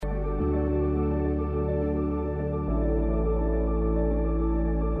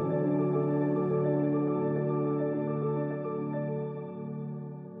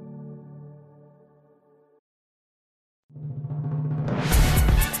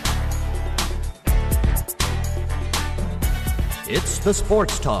It's the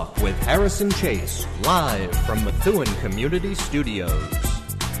Sports Talk with Harrison Chase, live from Methuen Community Studios.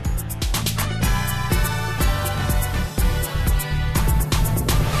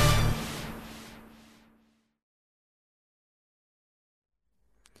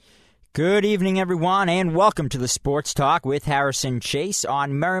 Good evening, everyone, and welcome to the Sports Talk with Harrison Chase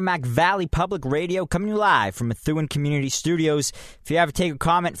on Merrimack Valley Public Radio, coming to you live from Methuen Community Studios. If you have a take or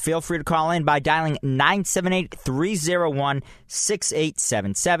comment, feel free to call in by dialing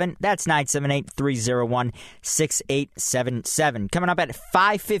 978-301-6877. That's 978-301-6877. Coming up at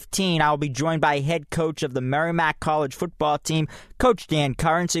 5:15, I'll be joined by head coach of the Merrimack College Football Team, Coach Dan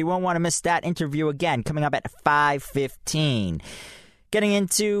Curran, so you won't want to miss that interview again, coming up at 5:15. Getting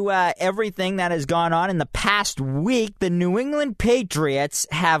into everything that has gone on in the past week, the New England Patriots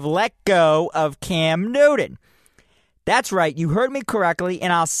have let go of Cam Newton. That's right, you heard me correctly,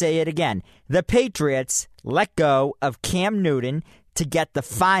 and I'll say it again. The Patriots let go of Cam Newton to get the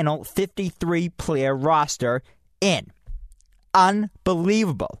final 53-player roster in.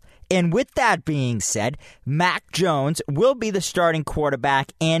 Unbelievable. And with that being said, Mac Jones will be the starting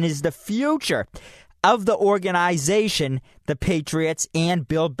quarterback and is the future of the organization, the Patriots and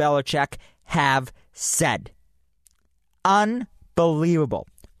Bill Belichick have said. Unbelievable.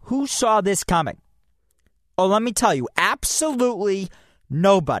 Who saw this coming? Oh, let me tell you, absolutely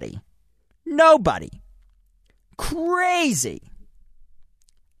nobody. Nobody. Crazy.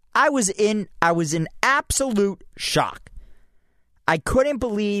 I was in absolute shock. I couldn't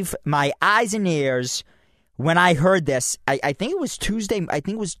believe my eyes and ears when I heard this. I think it was Tuesday. I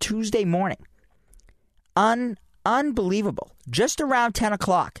think it was Tuesday morning. Unbelievable. Just around 10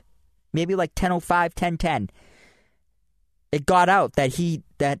 o'clock, maybe like 10:05, 10:10, it got out that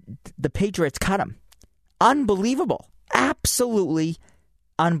the Patriots cut him. Unbelievable. Absolutely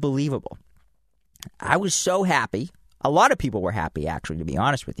unbelievable. I was so happy. A lot of people were happy, actually, to be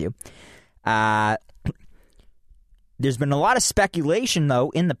honest with you. There's been a lot of speculation, though,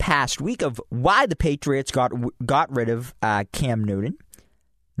 in the past week of why the Patriots got rid of Cam Newton.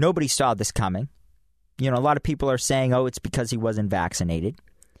 Nobody saw this coming. You know, a lot of people are saying, oh, it's because he wasn't vaccinated.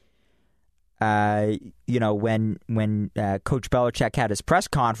 When Coach Belichick had his press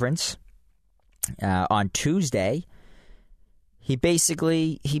conference on Tuesday, he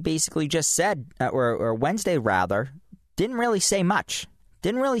basically just said, or Wednesday rather, didn't really say much.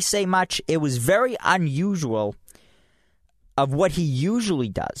 It was very unusual of what he usually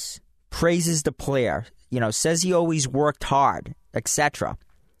does. Praises the player, says he always worked hard, etc.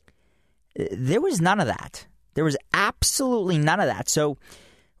 There was none of that. There was absolutely none of that. So,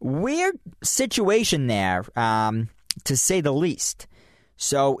 weird situation there, to say the least.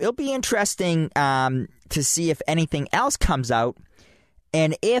 So, it'll be interesting to see if anything else comes out.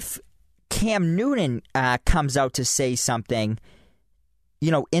 And if Cam Newton comes out to say something,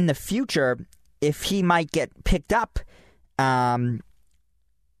 in the future, if he might get picked up, by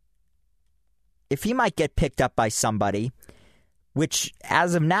somebody, which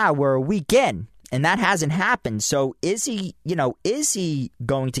as of now we're a week in, and that hasn't happened. So is he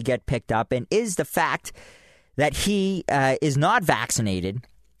going to get picked up, and is the fact that he is not vaccinated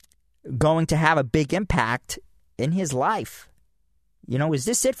going to have a big impact in his life? Is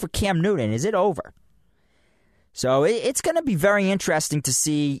this it for Cam Newton? Is it over? So it's going to be very interesting to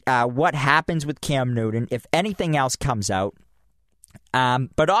see what happens with Cam Newton, if anything else comes out.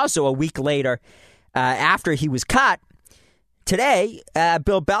 But also a week later, after he was cut, today,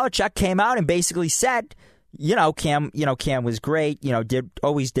 Bill Belichick came out and basically said, Cam was great,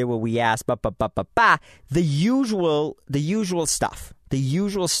 always did what we asked, The usual stuff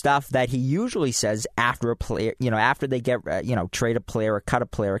that he usually says after a player, after they get, trade a player or cut a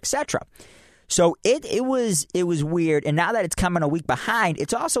player, etc. So it was weird, and now that it's coming a week behind,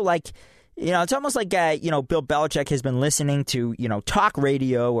 it's also like, it's almost like, Bill Belichick has been listening to, talk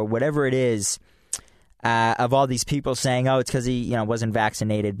radio or whatever it is, of all these people saying, oh, it's because he, wasn't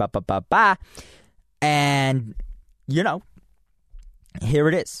vaccinated, and, here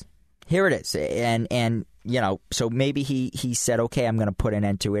it is. And so maybe he said, okay, I'm going to put an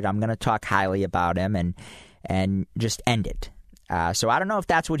end to it. I'm going to talk highly about him and just end it. So I don't know if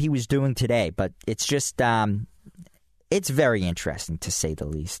that's what he was doing today, but it's just, it's very interesting, to say the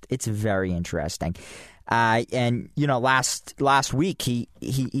least. It's very interesting. And, last week he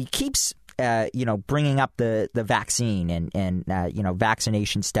keeps, bringing up the vaccine and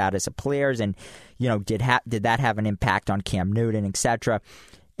vaccination status of players, and, did that have an impact on Cam Newton, etc.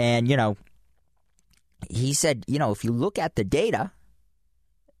 And, he said, if you look at the data,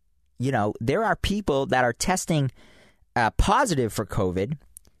 there are people that are testing positive for COVID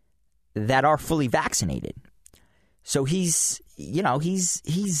that are fully vaccinated. So he's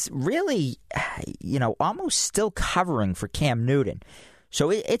he's really, almost still covering for Cam Newton. So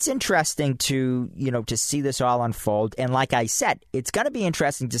it's interesting to see this all unfold. And like I said, it's going to be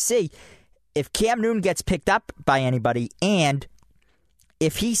interesting to see if Cam Newton gets picked up by anybody and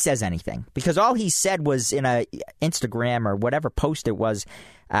if he says anything. Because all he said was in a Instagram or whatever post it was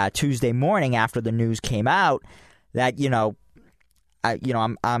Tuesday morning after the news came out that,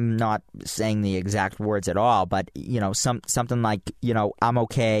 I'm not saying the exact words at all, but something like I'm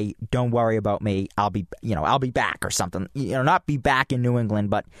okay, don't worry about me, I'll be back or something. Not be back in New England,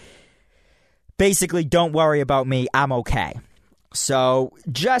 but basically don't worry about me, I'm okay. So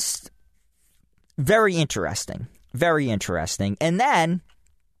just very interesting, very interesting. And then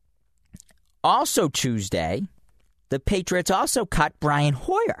also Tuesday, the Patriots also cut Brian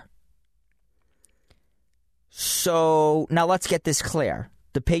Hoyer. So now let's get this clear.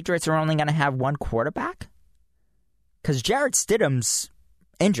 The Patriots are only going to have one quarterback? Because Jarrett Stidham's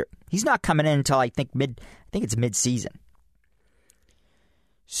injured. He's not coming in until I think it's mid-season.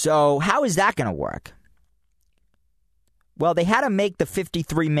 So how is that going to work? Well, they had to make the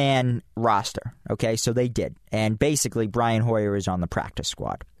 53-man roster. Okay, so they did. And basically Brian Hoyer is on the practice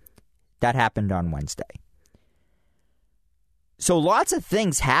squad. That happened on Wednesday. So lots of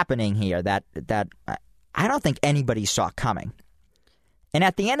things happening here that I don't think anybody saw coming. And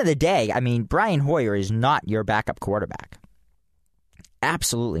at the end of the day, I mean, Brian Hoyer is not your backup quarterback.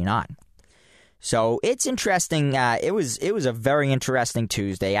 Absolutely not. So it's interesting. It was a very interesting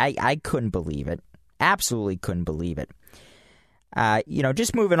Tuesday. I couldn't believe it. Absolutely couldn't believe it.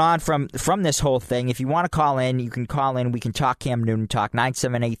 Just moving on from this whole thing, if you want to call in, you can call in. We can talk Cam Newton talk,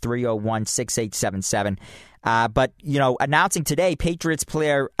 978-301-6877. But announcing today, Patriots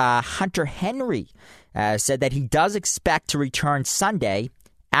player Hunter Henry said that he does expect to return Sunday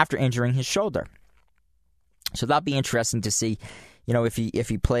after injuring his shoulder. So that'll be interesting to see, if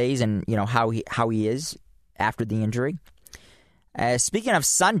he plays and how he is after the injury. Speaking of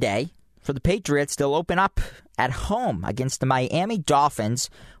Sunday, for the Patriots, they'll open up at home against the Miami Dolphins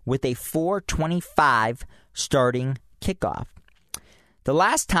with a 4:25 starting kickoff. The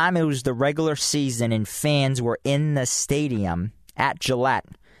last time it was the regular season and fans were in the stadium at Gillette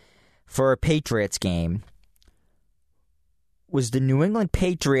for a Patriots game was the New England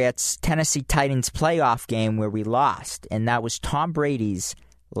Patriots-Tennessee Titans playoff game where we lost, and that was Tom Brady's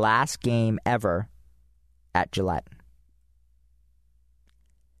last game ever at Gillette.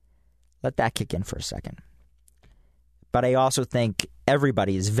 Let that kick in for a second. But I also think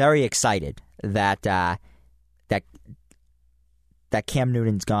everybody is very excited that Cam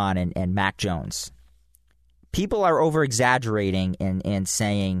Newton's gone and Mac Jones. People are over-exaggerating and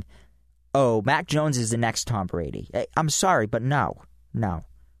saying, oh, Mac Jones is the next Tom Brady. I'm sorry, but no.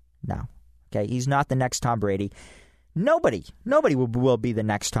 Okay, he's not the next Tom Brady. Nobody will be the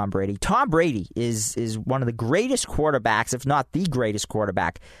next Tom Brady. Tom Brady is one of the greatest quarterbacks, if not the greatest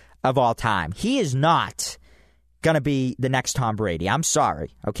quarterback of all time. He is not going to be the next Tom Brady. I'm sorry,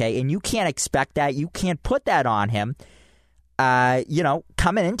 okay? And you can't expect that. You can't put that on him,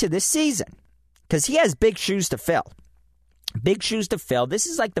 coming into this season because he has big shoes to fill. Big shoes to fill. This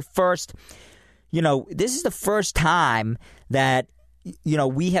is like the first, time that,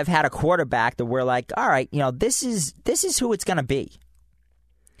 we have had a quarterback that we're like, all right, this is who it's going to be.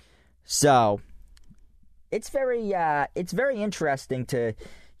 So it's very interesting to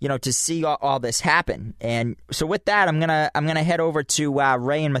see all this happen. And so with that, I'm gonna head over to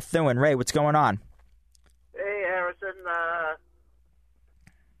Ray and Methuen. Ray, what's going on? Hey, Harrison.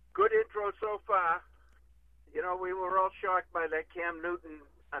 Good intro so far. We were all shocked by that Cam Newton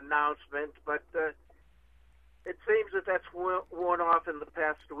announcement, but it seems that's worn off in the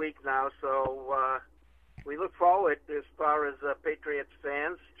past week now. So we look forward, as far as Patriots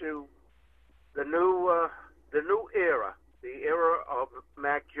fans, to the new era. The era of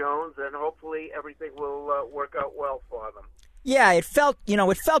Mac Jones, and hopefully everything will work out well for them. Yeah, it felt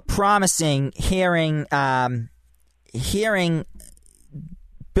promising hearing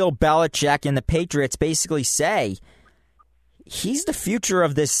Bill Belichick and the Patriots basically say he's the future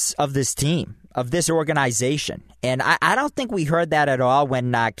of this team, of this organization. And I don't think we heard that at all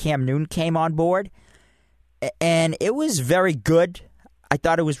when Cam Newton came on board. And it was very good. I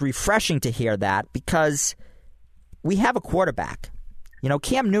thought it was refreshing to hear that because we have a quarterback.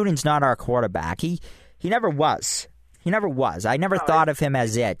 Cam Newton's not our quarterback. He never was. I never thought of him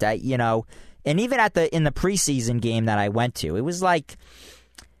as it. And even in the preseason game that I went to, it was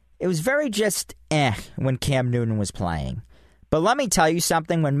very just when Cam Newton was playing. But let me tell you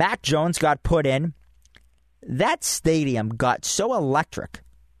something. When Mac Jones got put in, that stadium got so electric.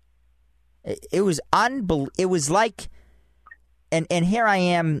 It was unbelievable. It was like and here I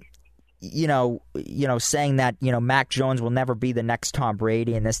am, saying that, Mac Jones will never be the next Tom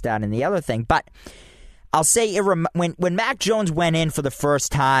Brady and this, that, and the other thing. But I'll say when Mac Jones went in for the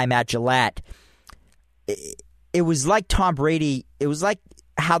first time at Gillette, it was like Tom Brady. It was like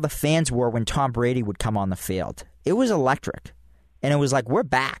how the fans were when Tom Brady would come on the field. It was electric, and it was like, we're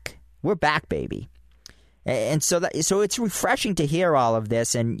back, baby. And so it's refreshing to hear all of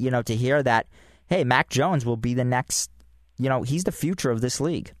this, and to hear that, hey, Mac Jones will be the next. He's the future of this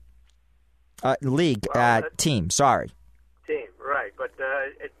league. Team. Sorry. Team, right? But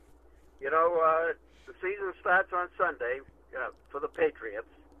the season starts on Sunday for the Patriots.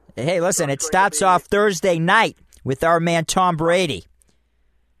 Hey, listen, it starts off Thursday night with our man Tom Brady.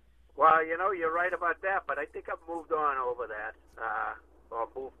 Well, you're right about that, but I think I've moved on over that, or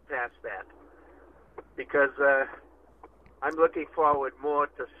moved past that, because I'm looking forward more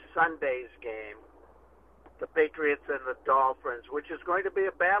to Sunday's game, the Patriots and the Dolphins, which is going to be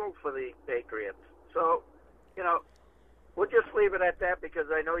a battle for the Patriots. So, we'll just leave it at that, because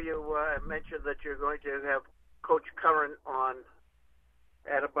I know you mentioned that you're going to have Coach Curran on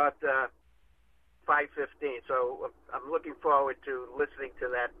at about 5:15. So I'm looking forward to listening to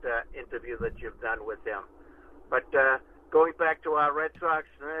that interview that you've done with him. But going back to our Red Sox,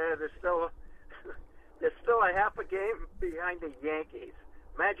 there's still a half a game behind the Yankees.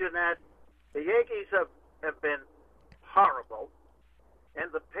 Imagine that. The Yankees have been horrible,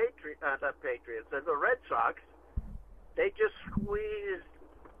 and the Patriots and the Red Sox, they just squeezed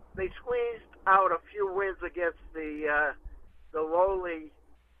out a few wins against the lowly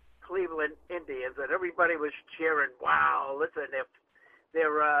Cleveland Indians, and everybody was cheering. Wow, listen, if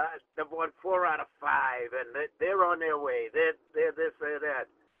they've won 4 out of 5, and they're on their way. They're this, they're that.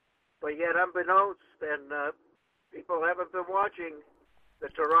 But yet, unbeknownst, and people haven't been watching, the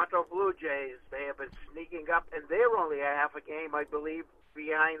Toronto Blue Jays, they have been sneaking up, and they're only a half a game, I believe,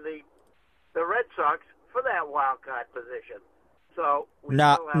 behind the Red Sox for that wild card position. So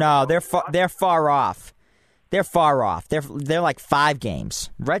no, they're far off. They're far off. They're like 5 games.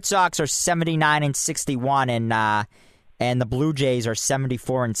 Red Sox are 79-61, and the Blue Jays are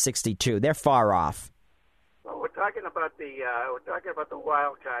 74-62. They're far off. Well, we're talking about the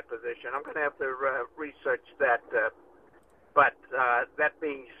wild card position. I'm going to have to research that. But that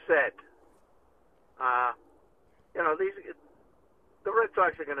being said, the Red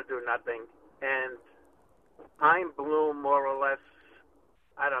Sox are going to do nothing, and Hein Bloom, more or less,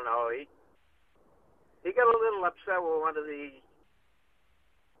 I don't know. He got a little upset with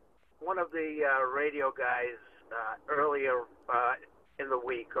one of the radio guys earlier in the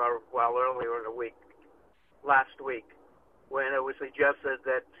week, earlier in the week, last week, when it was suggested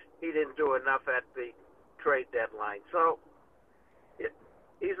that he didn't do enough at the trade deadline. So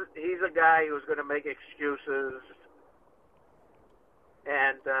he's a guy who's going to make excuses,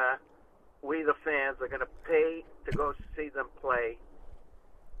 and we, the fans, are going to pay to go see them play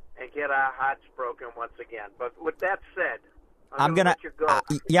and get our hearts broken once again. But with that said, I'm going to let you go.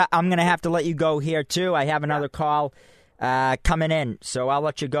 I'm going to have to let you go here, too. I have another call coming in, so I'll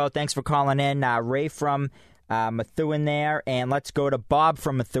let you go. Thanks for calling in. Ray from Methuen there, and let's go to Bob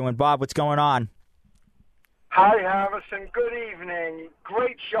from Methuen. Bob, what's going on? Hi, Harrison. Good evening.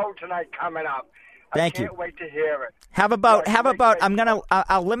 Great show tonight coming up. Thank you. I can't wait to hear it. How about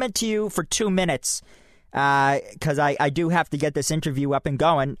I'll limit to you for 2 minutes because I do have to get this interview up and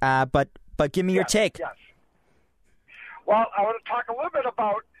going. But give me your take. Yes. Well, I want to talk a little bit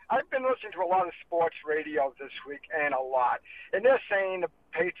about. I've been listening to a lot of sports radio this week, and a lot, and they're saying the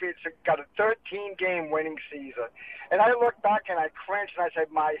Patriots have got a 13-game winning season. And I look back and I cringe and I say,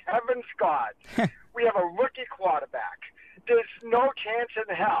 my heavens, God, we have a rookie quarterback. There's no chance in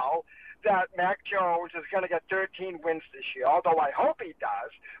hell that Mac Jones is going to get 13 wins this year, although I hope he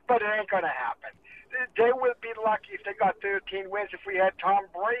does, but it ain't going to happen. They would be lucky if they got 13 wins if we had Tom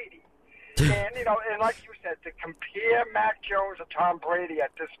Brady. And, and like you said, to compare Mac Jones to Tom Brady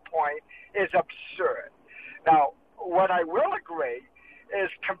at this point is absurd. Now, what I will agree is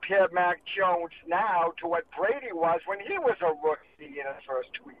compare Mac Jones now to what Brady was when he was a rookie in his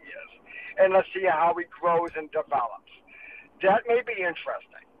first 2 years. And let's see how he grows and develops. That may be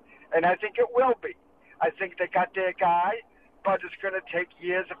interesting. And I think it will be. I think they got their guy, but it's going to take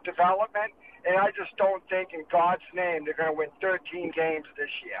years of development. And I just don't think, in God's name, they're going to win 13 games this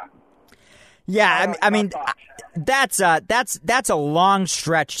year. Yeah, I mean, that's a long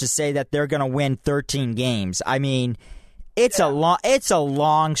stretch to say that they're going to win 13 games. I mean, it's a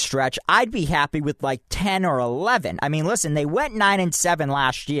long stretch. I'd be happy with like 10 or 11. I mean, listen, they went 9-7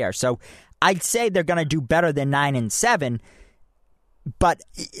 last year, so I'd say they're going to do better than 9-7. But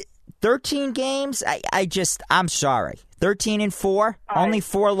 13 games, I'm sorry. 13-4, only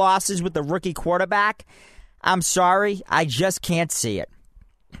 4 losses with the rookie quarterback. I'm sorry, I just can't see it.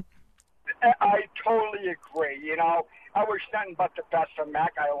 I totally agree. You know, I wish nothing but the best for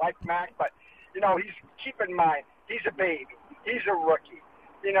Mac. I like Mac, but, you know, keep in mind, he's a baby. He's a rookie.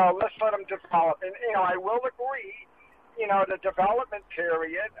 You know, let's let him develop. And, you know, I will agree, you know, the development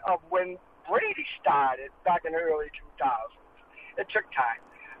period of when Brady started back in the early 2000s, it took time.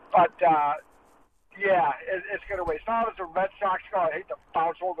 But, yeah, it's going to wait. As long as the Red Sox go, I hate to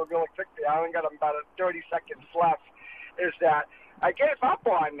bounce over really quickly. I only got about 30 seconds left, is that I gave up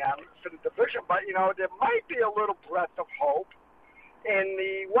on them for the division, but, you know, there might be a little breath of hope in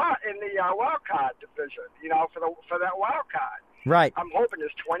the wild card division, you know, for that wild card. Right. I'm hoping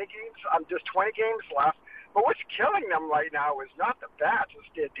there's 20 games. Just 20 games left. But what's killing them right now is not the bats, it's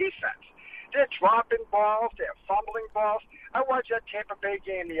their defense. They're dropping balls. They're fumbling balls. I watched that Tampa Bay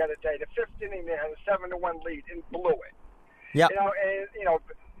game the other day. The 5th inning, they had a 7-1 lead and blew it. Yeah. You know, and, you know,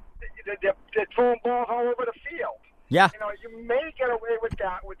 they're throwing balls all over the field. Yeah. You know, you may get away with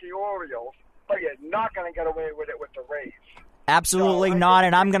that with the Orioles, but you're not going to get away with it with the Rays. Absolutely not,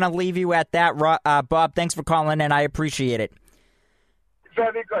 and I'm going to leave you at that, Bob. Thanks for calling in. I appreciate it.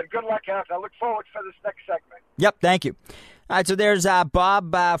 Very good. Good luck, Harrison. I look forward to this next segment. Yep, thank you. All right, so there's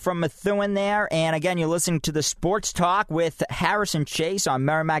Bob from Methuen there, and again, you're listening to the Sports Talk with Harrison Chase on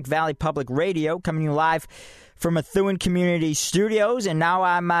Merrimack Valley Public Radio, coming to you live from Methuen Community Studios, and now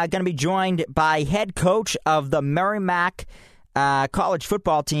I'm going to be joined by head coach of the Merrimack College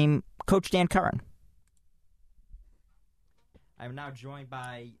Football Team, Coach Dan Curran. I'm now joined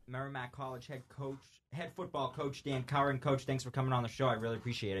by Merrimack College head football coach Dan Curran. Coach, thanks for coming on the show. I really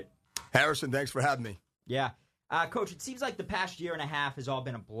appreciate it. Harrison, thanks for having me. Yeah. Coach, it seems like the past year and a half has all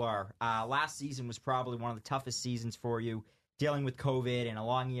been a blur. Last season was probably one of the toughest seasons for you, dealing with COVID, and a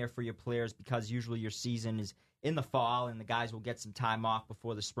long year for your players because usually your season is in the fall and the guys will get some time off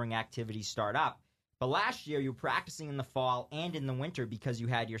before the spring activities start up. But last year you were practicing in the fall and in the winter because you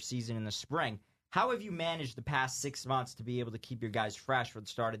had your season in the spring. How have you managed the past 6 months to be able to keep your guys fresh for the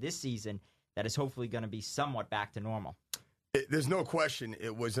start of this season that is hopefully going to be somewhat back to normal? There's no question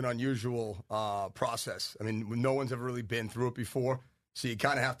it was an unusual process. I mean, no one's ever really been through it before, so you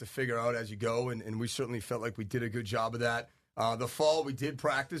kind of have to figure out as you go, and we certainly felt like we did a good job of that. The fall, we did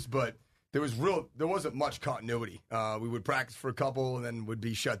practice, but there wasn't much continuity. We would practice for a couple and then would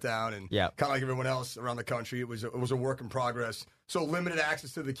be shut down, and kind of like everyone else around the country, it was a work in progress. So limited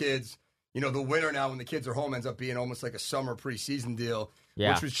access to the kids. You know, the winter now when the kids are home ends up being almost like a summer preseason deal,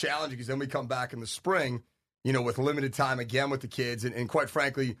 which was challenging because then we come back in the spring, you know, with limited time again with the kids. And quite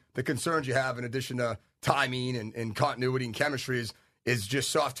frankly, the concerns you have in addition to timing and continuity and chemistry is just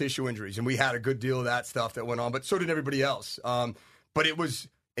soft tissue injuries. And we had a good deal of that stuff that went on, but so did everybody else. But it was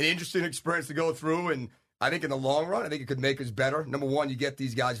an interesting experience to go through, and I think in the long run, I think it could make us better. Number one, you get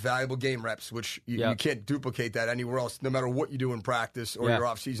these guys valuable game reps, which you can't duplicate that anywhere else, no matter what you do in practice or your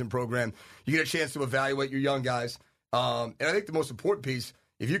off-season program. You get a chance to evaluate your young guys. And I think the most important piece,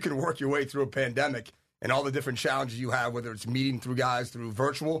 if you can work your way through a pandemic and all the different challenges you have, whether it's meeting through guys through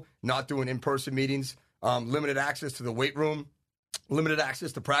virtual, not doing in-person meetings, limited access to the weight room, limited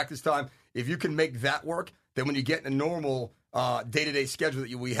access to practice time, if you can make that work, then when you get in a normal day-to-day schedule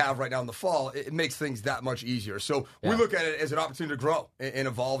that we have right now in the fall, it makes things that much easier. So we look at it as an opportunity to grow and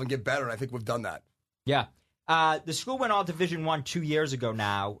evolve and get better, and I think we've done that. Yeah. The school went all Division I 2 years ago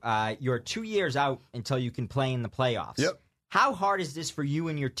now. You're 2 years out until you can play in the playoffs. Yep. How hard is this for you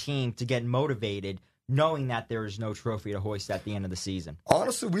and your team to get motivated knowing that there is no trophy to hoist at the end of the season?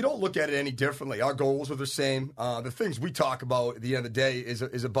 Honestly, we don't look at it any differently. Our goals are the same. The things we talk about at the end of the day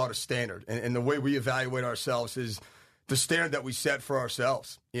is about a standard, and the way we evaluate ourselves is the standard that we set for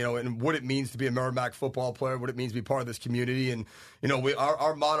ourselves, you know, and what it means to be a Merrimack football player, what it means to be part of this community. And, you know,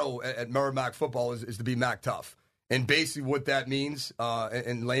 our motto at Merrimack football is to be Mac tough. And basically what that means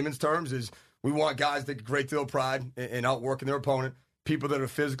in layman's terms is we want guys that take a great deal of pride in outworking their opponent, people that are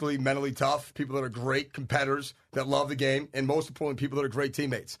physically, mentally tough, people that are great competitors that love the game, and most importantly, people that are great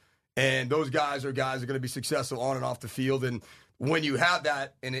teammates. And those guys are going to be successful on and off the field. And when you have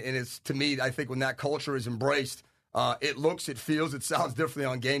that, and it's, to me, I think when that culture is embraced, it looks, it feels, it sounds differently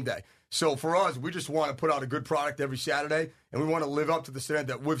on game day. So for us, we just want to put out a good product every Saturday, and we want to live up to the standard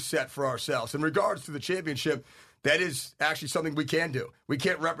that we've set for ourselves. In regards to the championship, that is actually something we can do. We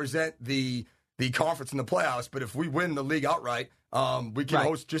can't represent the conference in the playoffs, but if we win the league outright, we can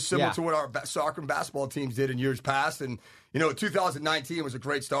host just similar to what our soccer and basketball teams did in years past. And, you know, 2019 was a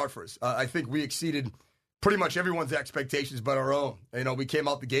great start for us. I think we exceeded pretty much everyone's expectations but our own. You know, we came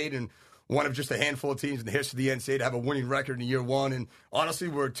out the gate and one of just a handful of teams in the history of the NCAA to have a winning record in year one. And honestly,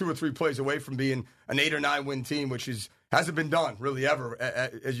 we're 2 or 3 plays away from being an 8 or 9 win team, which hasn't been done really ever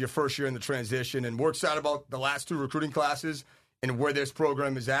as your first year in the transition. And we're excited about the last 2 recruiting classes and where this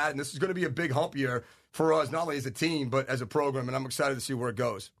program is at. And this is going to be a big hump year for us, not only as a team, but as a program. And I'm excited to see where it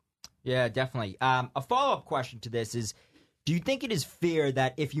goes. Yeah, definitely. A follow-up question to this is, do you think it is fair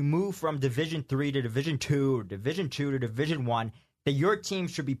that if you move from Division III to Division II or Division II to Division I, that your team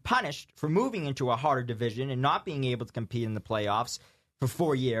should be punished for moving into a harder division and not being able to compete in the playoffs for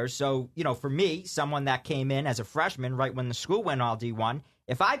 4 years? So, for me, someone that came in as a freshman right when the school went all D1,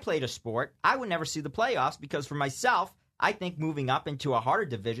 if I played a sport, I would never see the playoffs because for myself, I think moving up into a harder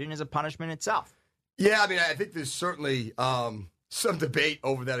division is a punishment itself. Yeah, I think there's certainly some debate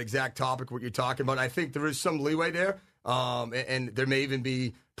over that exact topic, what you're talking about. I think there is some leeway there, and there may even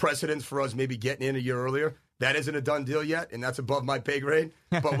be precedence for us maybe getting in a year earlier. That isn't a done deal yet, and that's above my pay grade.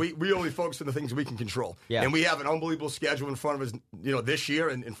 But we only focus on the things we can control. Yeah. And we have an unbelievable schedule in front of us, this year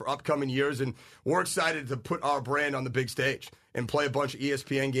and for upcoming years. And we're excited to put our brand on the big stage and play a bunch of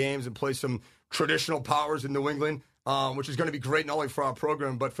ESPN games and play some traditional powers in New England, which is going to be great not only for our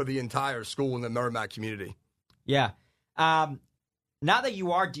program, but for the entire school and the Merrimack community. Yeah. Now that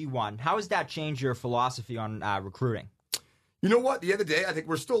you are D1, how has that changed your philosophy on recruiting? You know what? The other day, I think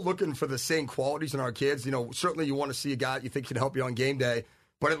we're still looking for the same qualities in our kids. Certainly you want to see a guy you think can help you on game day.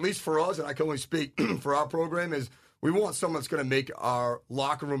 But at least for us, and I can only speak for our program, is we want someone that's going to make our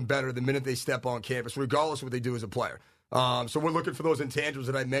locker room better the minute they step on campus, regardless of what they do as a player. So we're looking for those intangibles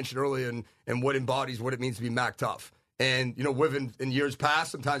that I mentioned earlier and what embodies what it means to be Mac tough. And, we've in years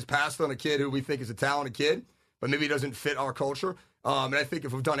past sometimes passed on a kid who we think is a talented kid, but maybe doesn't fit our culture. And I think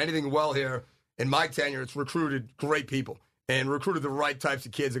if we've done anything well here in my tenure, it's recruited great people. And recruited the right types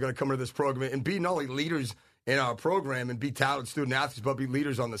of kids that are going to come into this program and be not only leaders in our program and be talented student athletes, but be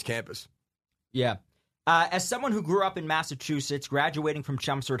leaders on this campus. Yeah. As someone who grew up in Massachusetts, graduating from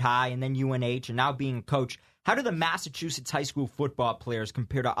Chelmsford High and then UNH and now being a coach, how do the Massachusetts high school football players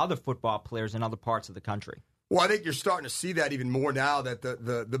compare to other football players in other parts of the country? Well, I think you're starting to see that even more now that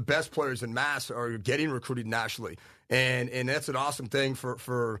the best players in Mass are getting recruited nationally. And that's an awesome thing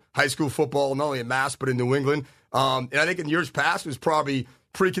for high school football, not only in Mass, but in New England. And I think in years past, it was probably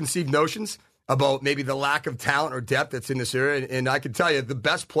preconceived notions about maybe the lack of talent or depth that's in this area. And I can tell you, the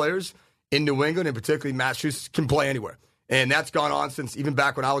best players in New England, and particularly Massachusetts, can play anywhere. And that's gone on since even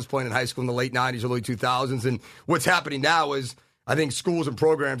back when I was playing in high school in the late 90s, early 2000s. And what's happening now is I think schools and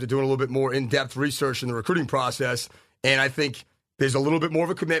programs are doing a little bit more in-depth research in the recruiting process. And I think there's a little bit more of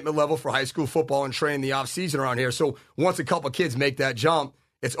a commitment level for high school football and training the offseason around here. So once a couple of kids make that jump,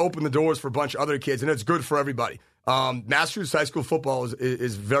 it's opened the doors for a bunch of other kids, and it's good for everybody. Massachusetts high school football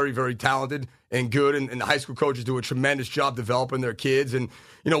is very, very talented and good, and the high school coaches do a tremendous job developing their kids. And,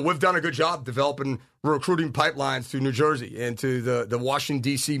 we've done a good job developing recruiting pipelines to New Jersey and to the Washington,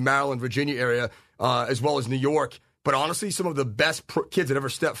 D.C., Maryland, Virginia area, as well as New York. But honestly, some of the best kids that ever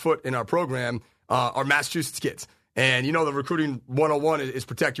stepped foot in our program are Massachusetts kids. And, the recruiting 101 is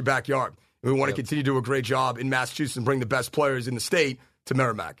protect your backyard. We want to continue to do a great job in Massachusetts and bring the best players in the state to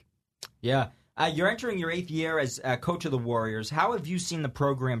Merrimack. Yeah. You're entering your 8th year as coach of the Warriors. How have you seen the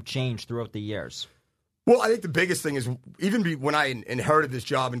program change throughout the years? Well, I think the biggest thing is even when I inherited this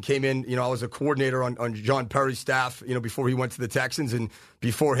job and came in, I was a coordinator on John Perry's staff, before he went to the Texans. And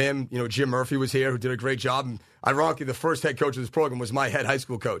before him, Jim Murphy was here, who did a great job. And ironically, the first head coach of this program was my head high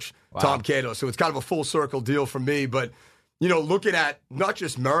school coach, wow. Tom Cato. So it's kind of a full circle deal for me. But, looking at not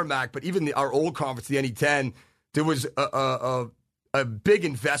just Merrimack, but even our old conference, the NE10, there was a big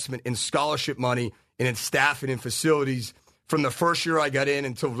investment in scholarship money and in staff and in facilities from the first year I got in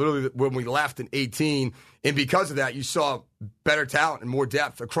until literally when we left in 2018. And because of that, you saw better talent and more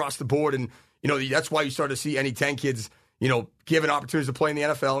depth across the board. And, that's why you started to see NE10 kids, given opportunities to play in the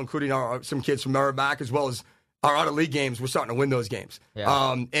NFL, including some kids from Merrimack, as well as our out-of-league games. We're starting to win those games.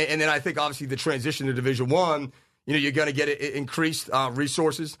 Yeah. And then I think, obviously, the transition to Division I, you're going to get increased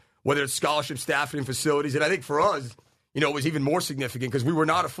resources, whether it's scholarship, staffing, and facilities. And I think for us, it was even more significant because we were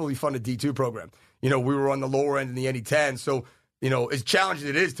not a fully funded D2 program. We were on the lower end in the NE10. So, as challenging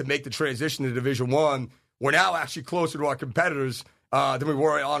it is to make the transition to Division I, we're now actually closer to our competitors than we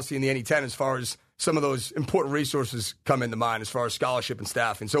were, honestly, in the NE10 as far as some of those important resources come into mind as far as scholarship and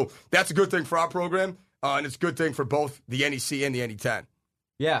staffing. So that's a good thing for our program, and it's a good thing for both the NEC and the NE10.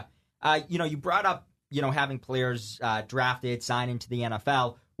 Yeah. You brought up, having players drafted, signed into the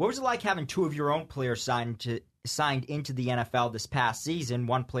NFL. What was it like having 2 of your own players signed into the NFL this past season?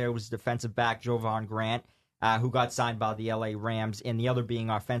 One player was defensive back Jovan Grant, who got signed by the LA Rams, and the other being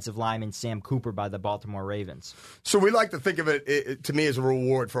offensive lineman Sam Cooper by the Baltimore Ravens. So we like to think of it to me, as a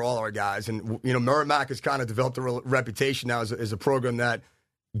reward for all our guys. And, Merrimack has kind of developed a reputation now as a program that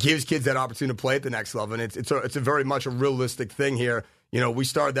gives kids that opportunity to play at the next level. And it's a very much a realistic thing here. We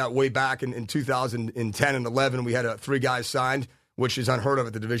started that way back in 2010 and 11. We had 3 guys signed, which is unheard of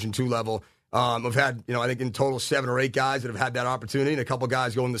at the Division II level. We've had, I think in total 7 or 8 guys that have had that opportunity, and a couple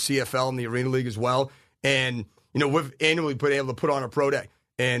guys going to the CFL and the Arena League as well. And, we've annually been able to put on a pro day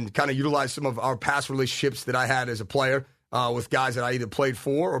and kind of utilize some of our past relationships that I had as a player with guys that I either played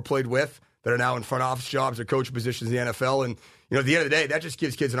for or played with that are now in front office jobs or coaching positions in the NFL. And, at the end of the day, that just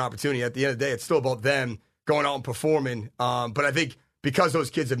gives kids an opportunity. At the end of the day, it's still about them going out and performing. But I think because those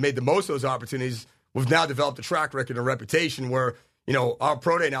kids have made the most of those opportunities, we've now developed a track record and a reputation where, our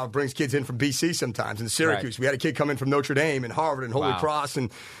pro day now brings kids in from BC sometimes and Syracuse. Right. We had a kid come in from Notre Dame and Harvard and Holy Cross.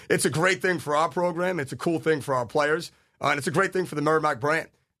 And it's a great thing for our program. It's a cool thing for our players. And it's a great thing for the Merrimack brand.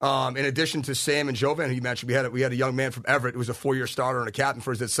 In addition to Sam and Jovan, who you mentioned, we had a young man from Everett who was a 4-year starter and a captain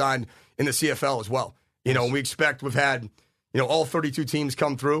for us that signed in the CFL as well. And we expect we've had, all 32 teams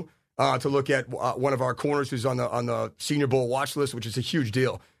come through to look at one of our corners who's on the Senior Bowl watch list, which is a huge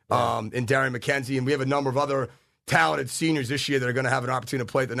deal, in Darian McKenzie. And we have a number of other talented seniors this year that are going to have an opportunity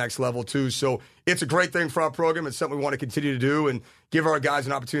to play at the next level too. So it's a great thing for our program. It's something we want to continue to do and give our guys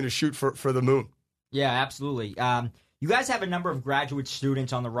an opportunity to shoot for the moon. Yeah, absolutely. You guys have a number of graduate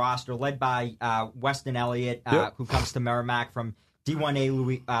students on the roster led by Weston Elliott, who comes to Merrimack from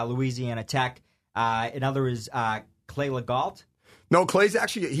D1A Louisiana Tech. Another is Clay Legault. No, Clay's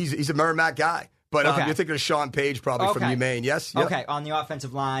actually, he's a Merrimack guy. But you're thinking of Sean Page probably from UMaine, yes? Yep. Okay, on the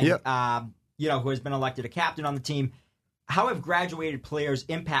offensive line. Yep. Who has been elected a captain on the team. How have graduated players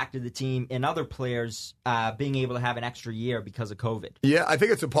impacted the team and other players being able to have an extra year because of COVID? Yeah, I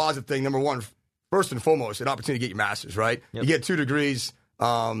think it's a positive thing. Number one, first and foremost, an opportunity to get your master's, right? Yep. You get 2 degrees.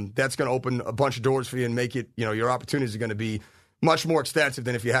 That's going to open a bunch of doors for you and make it, your opportunities are going to be much more extensive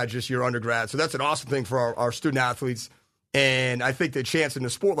than if you had just your undergrad. So that's an awesome thing for our student athletes. And I think the chance in a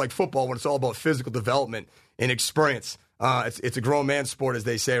sport like football, when it's all about physical development and experience, it's a grown man sport, as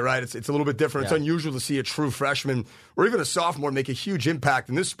they say, right? It's a little bit different. Yeah. It's unusual to see a true freshman or even a sophomore make a huge impact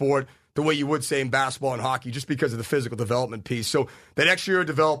in this sport the way you would say in basketball and hockey, just because of the physical development piece. So that extra year of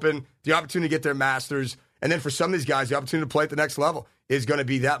developing, the opportunity to get their masters, and then for some of these guys, the opportunity to play at the next level is going to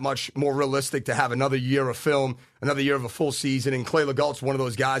be that much more realistic to have another year of film, another year of a full season. And Clay Legault's one of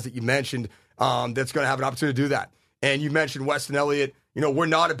those guys that you mentioned that's going to have an opportunity to do that. And you mentioned Weston Elliott. We're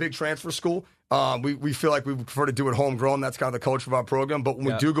not a big transfer school. We feel like we prefer to do it homegrown. That's kind of the culture of our program. But when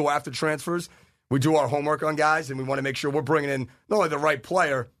we do go after transfers, we do our homework on guys, and we want to make sure we're bringing in not only the right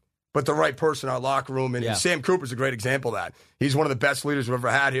player, but the right person in our locker room. And Sam Cooper's a great example of that. He's one of the best leaders we've ever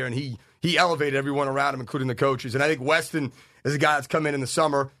had here, and he elevated everyone around him, including the coaches. And I think Weston is a guy that's come in the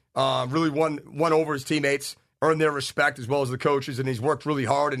summer, really won over his teammates, earned their respect as well as the coaches, and he's worked really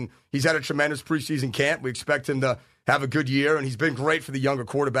hard, and he's had a tremendous preseason camp. We expect him to have a good year, and he's been great for the younger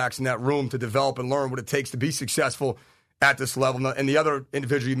quarterbacks in that room to develop and learn what it takes to be successful at this level. And the other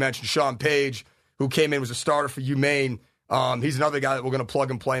individual you mentioned, Sean Page, who came in, was a starter for UMaine. He's another guy that we're going to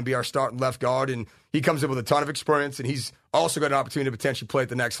plug and play and be our starting left guard, and he comes in with a ton of experience, and he's also got an opportunity to potentially play at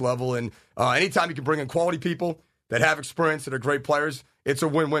the next level. And anytime you can bring in quality people that have experience, that are great players, it's a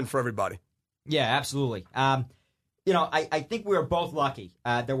win-win for everybody. Yeah, absolutely. I think we're both lucky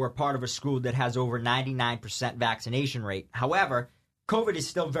that we're part of a school that has over 99% vaccination rate. However, COVID is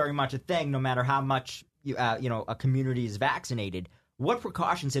still very much a thing, no matter how much a community is vaccinated. What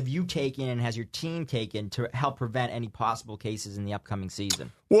precautions have you taken and has your team taken to help prevent any possible cases in the upcoming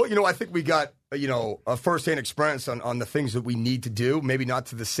season? Well, I think we got a firsthand experience on the things that we need to do. Maybe not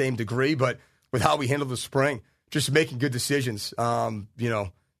to the same degree, but with how we handle the spring, just making good decisions.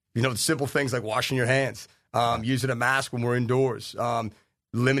 The simple things like washing your hands. Using a mask when we're indoors,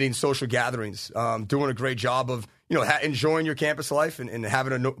 limiting social gatherings, doing a great job of enjoying your campus life and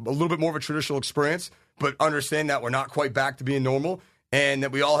having a little bit more of a traditional experience, but understand that we're not quite back to being normal and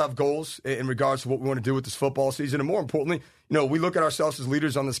that we all have goals in regards to what we want to do with this football season. And more importantly, we look at ourselves as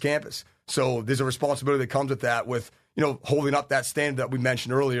leaders on this campus. So there's a responsibility that comes with that, with holding up that standard that we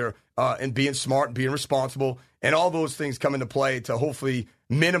mentioned earlier, and being smart and being responsible, and all those things come into play to hopefully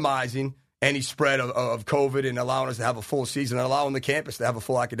minimizing any spread of COVID and allowing us to have a full season and allowing the campus to have a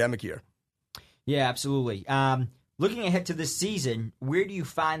full academic year. Yeah, absolutely. Looking ahead to this season, where do you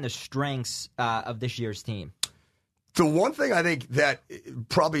find the strengths of this year's team? The one thing I think that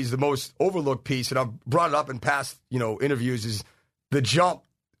probably is the most overlooked piece, and I've brought it up in past interviews, is the jump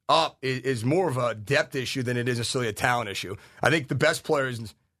up is more of a depth issue than it is necessarily a talent issue. I think the best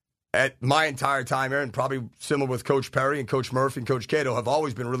players at my entire time here, and probably similar with Coach Perry and Coach Murphy and Coach Cato, have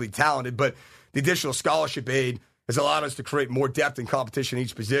always been really talented. But the additional scholarship aid has allowed us to create more depth and competition in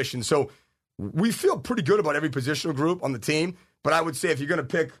each position. So we feel pretty good about every positional group on the team. But I would say if you're going to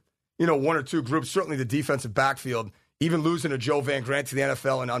pick, one or two groups, certainly the defensive backfield, even losing a Joe Van Grant to the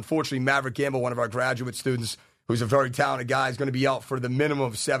NFL, and unfortunately Maverick Gamble, one of our graduate students, who's a very talented guy, is going to be out for the minimum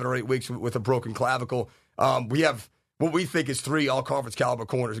of 7 or 8 weeks with a broken clavicle. We have what we think is 3 all-conference caliber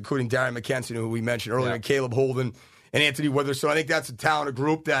corners, including Darian McKenzie, who we mentioned earlier, and Caleb Holden and Anthony Witherspoon. I think that's a talented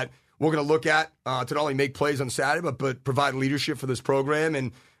group that we're going to look at to not only make plays on Saturday, but provide leadership for this program.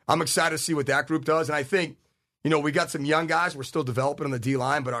 And I'm excited to see what that group does. And I think, we got some young guys we're still developing on the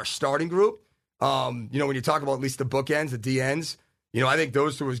D-line, but our starting group, when you talk about at least the bookends, the D-ends, I think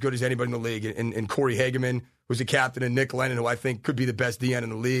those two are as good as anybody in the league. And Corey Hageman, who's a captain, and Nick Lennon, who I think could be the best D-end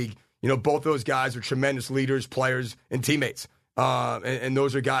in the league. Both those guys are tremendous leaders, players, and teammates. And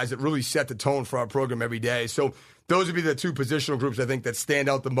those are guys that really set the tone for our program every day. So those would be the 2 positional groups, I think, that stand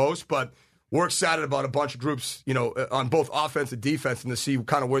out the most. But we're excited about a bunch of groups, on both offense and defense, and to see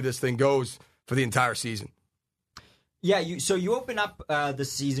kind of where this thing goes for the entire season. Yeah, so you open up the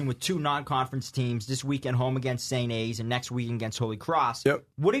season with 2 non-conference teams, this weekend home against St. A's and next weekend against Holy Cross. Yep.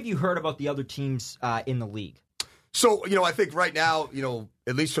 What have you heard about the other teams in the league? So, I think right now,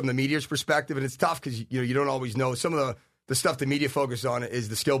 at least from the media's perspective, and it's tough because, you don't always know. Some of the stuff the media focuses on is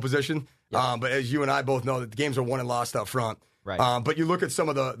the skill position. Yep. But as you and I both know, that the games are won and lost up front. Right. But you look at some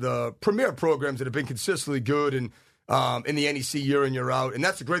of the premier programs that have been consistently good and in the NEC year in, year out. And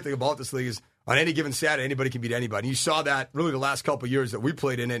that's the great thing about this league is on any given Saturday, anybody can beat anybody. You saw that really the last couple of years that we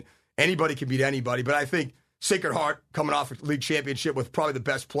played in it. Anybody can beat anybody. But I think Sacred Heart coming off a league championship with probably the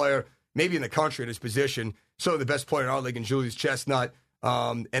best player maybe in the country at his position, certainly the best player in our league in Julius Chestnut.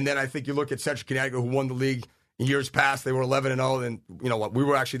 And then I think you look at Central Connecticut, who won the league in years past. They were 11-0, and we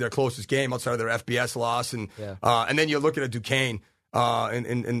were actually their closest game outside of their FBS loss. And then you look at a Duquesne,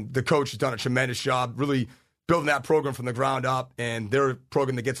 and the coach has done a tremendous job really building that program from the ground up, and they're a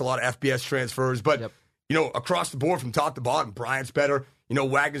program that gets a lot of FBS transfers. But, across the board from top to bottom, Bryant's better.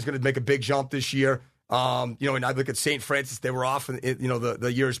 Wagner's going to make a big jump this year. And I look at St. Francis, they were off in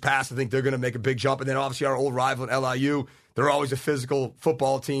the years past. I think they're going to make a big jump. And then obviously our old rival in LIU, they're always a physical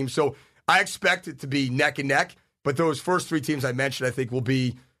football team. So I expect it to be neck and neck. But those first 3 teams I mentioned, I think will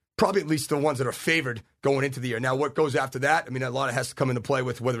be probably at least the ones that are favored going into the year. Now, what goes after that? I mean, a lot of has to come into play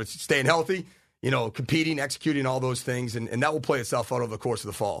with whether it's staying healthy, competing, executing, all those things. And that will play itself out over the course of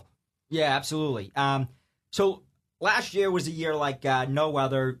the fall. Yeah, absolutely. So last year was a year like no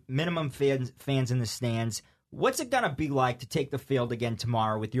other, minimum fans in the stands. What's it going to be like to take the field again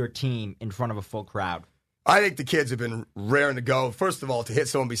tomorrow with your team in front of a full crowd? I think the kids have been raring to go. First of all, to hit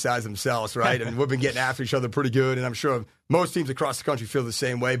someone besides themselves, right? I mean, we've been getting after each other pretty good, and I'm sure most teams across the country feel the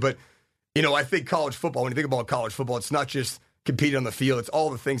same way. But, I think college football, when you think about college football, it's not just competing on the field. It's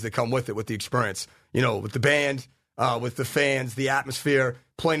all the things that come with it, with the experience. With the band, with the fans, the atmosphere,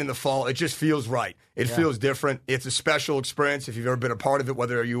 playing in the fall. It just feels right. It feels different. It's a special experience if you've ever been a part of it,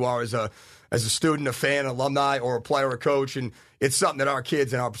 whether you are as a student, a fan, alumni, or a player or coach. And it's something that our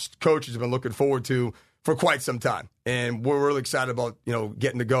kids and our coaches have been looking forward to for quite some time. And we're really excited about,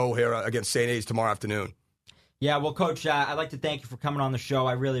 getting to go here against St. A's tomorrow afternoon. Yeah, well, Coach, I'd like to thank you for coming on the show.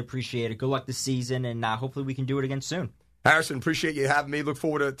 I really appreciate it. Good luck this season, and hopefully we can do it again soon. Harrison, appreciate you having me. Look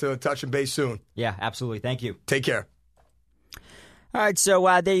forward to touching base soon. Yeah, absolutely. Thank you. Take care. All right,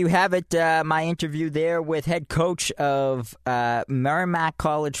 so there you have it, my interview there with head coach of Merrimack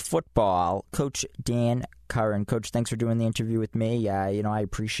College Football, Coach Dan Curran. Coach, thanks for doing the interview with me. I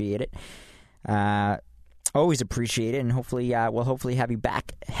appreciate it. Always appreciate it, and hopefully we'll have you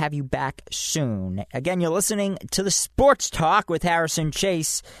back soon. Again, you're listening to the Sports Talk with Harrison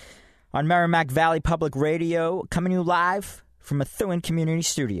Chase on Merrimack Valley Public Radio, coming to you live from Methuen Community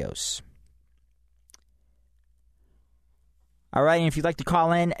Studios. All right, and if you'd like to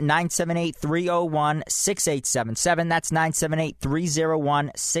call in, 978-301-6877. That's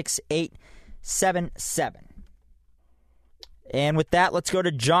 978-301-6877. And with that, let's go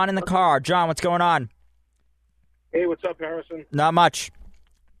to John in the car. John, what's going on? Hey, what's up, Harrison? Not much.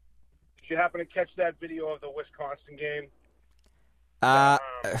 Did you happen to catch that video of the Wisconsin game?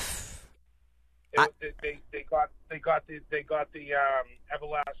 They got the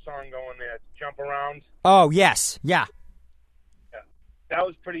Everlast song going there. Jump around. Oh yes, yeah. That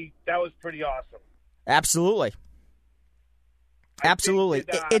was pretty awesome. Absolutely. Absolutely.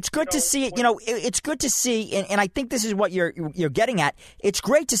 It's good to see it. It's good to see, and I think this is what you're getting at. It's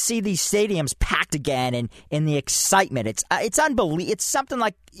great to see these stadiums packed again and the excitement. It's unbelievable. It's something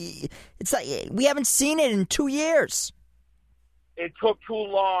like we haven't seen it in 2 years. It took too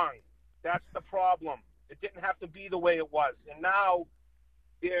long. That's the problem. It didn't have to be the way it was. And now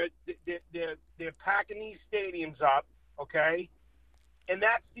they're packing these stadiums up, okay? And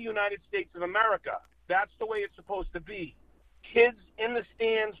that's the United States of America. That's the way it's supposed to be. Kids in the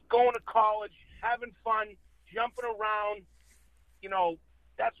stands, going to college, having fun, jumping around. You know,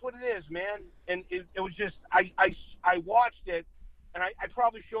 that's what it is, man. And it was just, I watched it, and I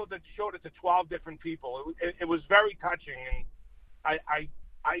probably showed it to 12 different people. It was very touching, and I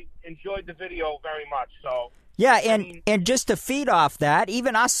enjoyed the video very much. So yeah, and just to feed off that,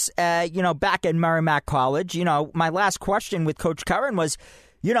 even us, back at Merrimack College, my last question with Coach Curran was,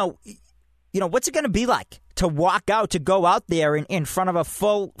 what's it going to be like to go out there in front of a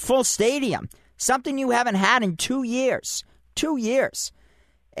full stadium? Something you haven't had in 2 years. 2 years.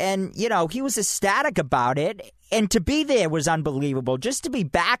 And, he was ecstatic about it. And to be there was unbelievable. Just to be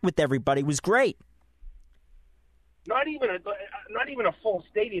back with everybody was great. Not even a full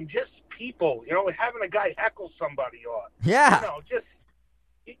stadium, just people, having a guy heckle somebody or just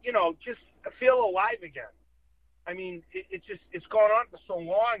feel alive again. I mean, it's gone on for so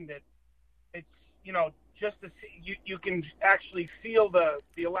long that it's just to see you can actually feel the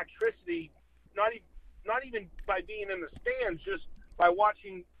electricity, not even by being in the stands, just by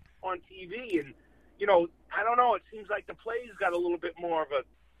watching on TV. And I don't know, it seems like the play's got a little bit more of a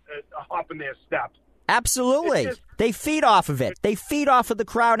hop in their step. Absolutely. They feed off of it. They feed off of the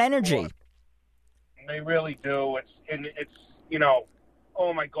crowd energy. They really do. It's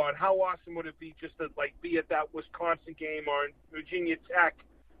oh my God, how awesome would it be just to be at that Wisconsin game or in Virginia Tech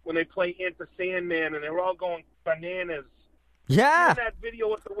when they play Enter Sandman and they're all going bananas. Yeah. Even that video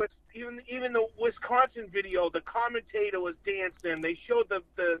with even the Wisconsin video, the commentator was dancing. They showed the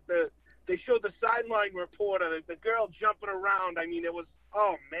sideline reporter, the girl jumping around. I mean, it was,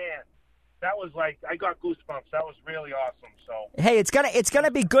 oh man. That was I got goosebumps. That was really awesome. So hey, it's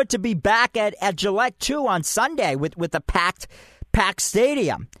gonna be good to be back at Gillette too on Sunday with a packed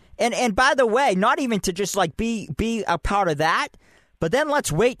stadium. And by the way, not even to just be a part of that, but then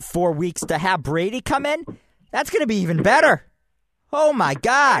let's wait 4 weeks to have Brady come in. That's gonna be even better. Oh my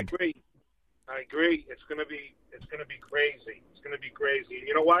God! I agree. It's gonna be crazy. It's gonna be crazy. And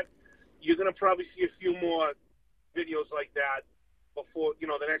you know what? You're gonna probably see a few more videos like that before,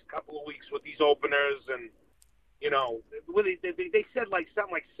 the next couple of weeks with these openers. And, they said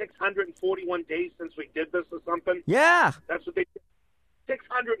something like 641 days since we did this or something. Yeah. That's what they said.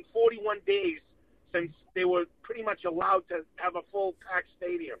 641 days since they were pretty much allowed to have a full packed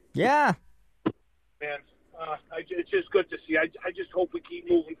stadium. Yeah. Man, it's just good to see. I just hope we keep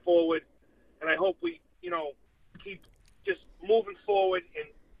moving forward, and I hope we, keep just moving forward and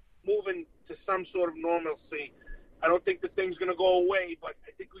moving to some sort of normalcy. I don't think the thing's going to go away, but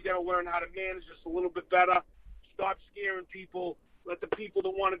I think we got to learn how to manage this a little bit better. Stop scaring people. Let the people that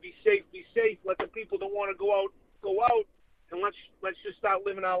want to be safe. Let the people that want to go out, and let's just start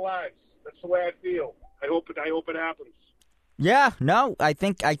living our lives. That's the way I feel. I hope it happens. Yeah, no, I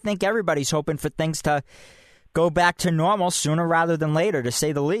think everybody's hoping for things to go back to normal sooner rather than later, to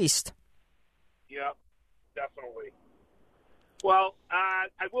say the least. Yeah, definitely. Well, I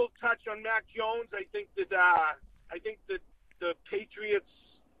will touch on Mac Jones. I think that the Patriots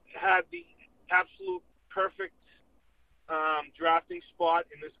had the absolute perfect drafting spot,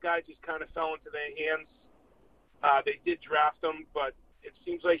 and this guy just kind of fell into their hands. They did draft him, but it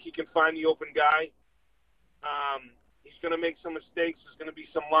seems like he can find the open guy. He's going to make some mistakes. There's going to be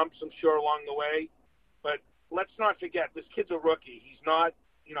some lumps, I'm sure, along the way. But let's not forget, this kid's a rookie. He's not,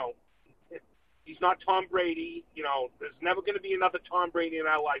 he's not Tom Brady. There's never going to be another Tom Brady in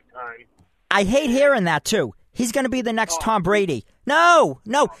our lifetime. I hate hearing that, too. He's going to be the next Tom Brady. No,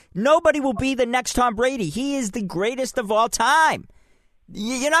 nobody will be the next Tom Brady. He is the greatest of all time.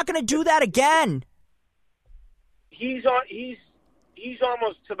 You're not going to do that again. He's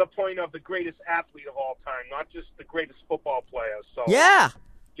almost to the point of the greatest athlete of all time, not just the greatest football player. So yeah,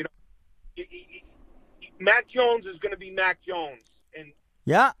 Mac Jones is going to be Mac Jones, and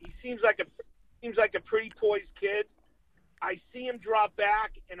yeah, he seems like a pretty poised kid. I see him drop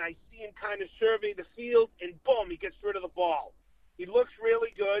back, and I see him kind of survey the field, and boom, he gets rid of the ball. He looks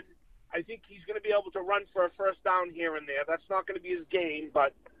really good. I think he's going to be able to run for a first down here and there. That's not going to be his game,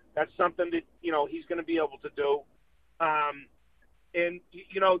 but that's something that, he's going to be able to do. And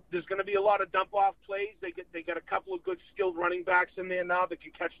there's going to be a lot of dump-off plays. They got a couple of good skilled running backs in there now that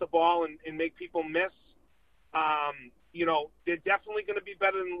can catch the ball and make people miss. They're definitely going to be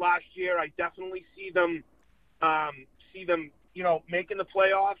better than last year. I definitely see them making the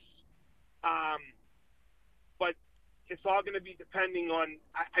playoffs. But it's all going to be depending on.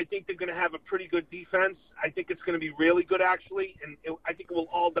 I think they're going to have a pretty good defense. I think it's going to be really good, actually, and I think it will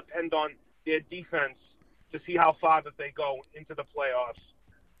all depend on their defense to see how far that they go into the playoffs.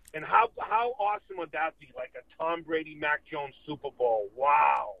 And how awesome would that be? Like a Tom Brady, Mac Jones Super Bowl.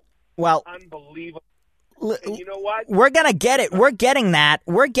 Wow. Well, unbelievable. And you know what? We're gonna get it. We're getting that.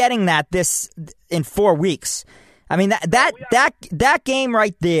 We're getting that this in 4 weeks. I mean that game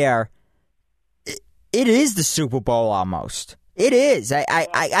right there. It is the Super Bowl almost. It is.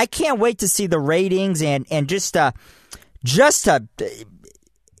 I can't wait to see the ratings and just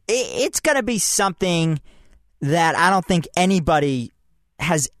it's gonna be something that I don't think anybody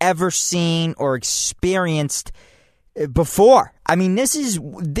has ever seen or experienced before. I mean, this is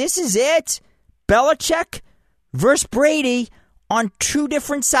it. Belichick versus Brady on two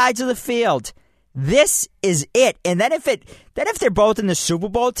different sides of the field. This is it. And then if they're both in the Super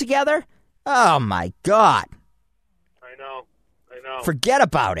Bowl together, oh my God. I know. Forget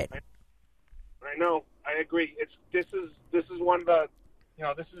about it. I know. I agree. This is one of the,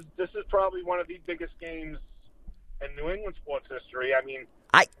 this is probably one of the biggest games in New England sports history. I mean,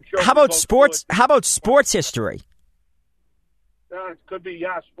 sure how about sports? How about sports history? It could be,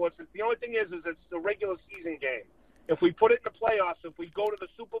 sports. The only thing is it's the regular season game. If we put it in the playoffs, if we go to the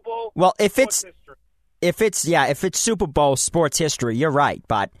Super Bowl, well, if it's history. Super Bowl sports history, you're right.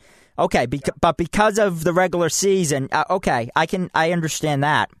 But okay, but because of the regular season, okay, I understand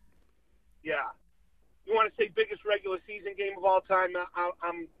that. Yeah, you want to say biggest regular season game of all time?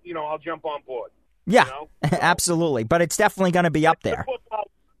 I'll jump on board. Yeah, absolutely. But it's definitely going to be up there. Football,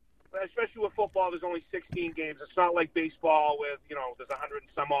 especially with football, there's only 16 games. It's not like baseball with, there's 100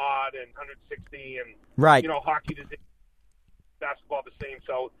 and some odd and 160 and, right. Hockey, basketball the same.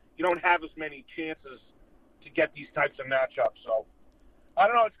 So you don't have as many chances to get these types of matchups. So I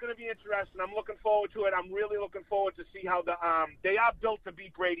don't know. It's going to be interesting. I'm looking forward to it. I'm really looking forward to see how they are built to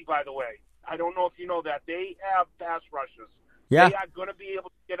beat Brady, by the way. I don't know if you know that. They have pass rushes. Yeah. They are going to be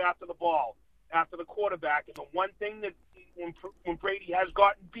able to get after the ball, after the quarterback. And the one thing that when Brady has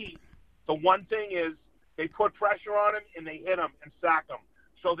gotten beat, the one thing is they put pressure on him and they hit him and sack him.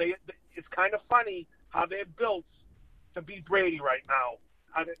 So it's kind of funny how they're built to beat Brady right now.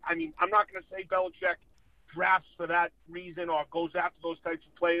 I mean, I'm not going to say Belichick drafts for that reason or goes after those types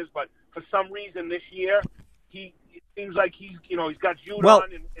of players, but for some reason this year, it seems like he's got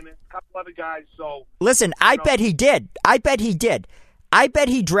Judon and a couple other guys. So listen, I bet he did. I bet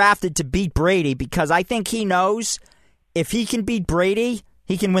he drafted to beat Brady because I think he knows if he can beat Brady,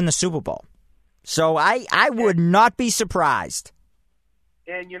 he can win the Super Bowl. So I would not be surprised.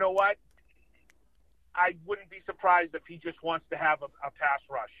 And you know what? I wouldn't be surprised if he just wants to have a pass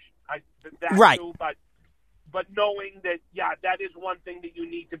rush. Right. Too, but knowing that, that is one thing that you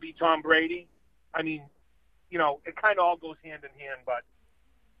need to beat Tom Brady. I mean, it kind of all goes hand in hand, but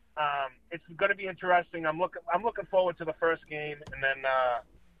it's going to be interesting. I'm looking forward to the first game, and then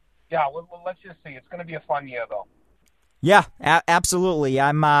let's just see. It's going to be a fun year, though. Yeah, absolutely.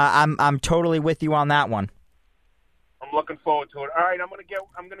 I'm totally with you on that one. I'm looking forward to it. All right, I'm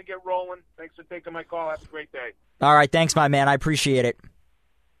gonna get rolling. Thanks for taking my call. Have a great day. All right, thanks, my man. I appreciate it.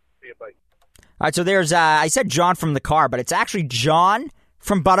 See you, bye. All right, so there's I said John from the car, but it's actually John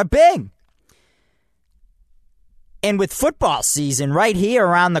from Bada Bing. And with football season right here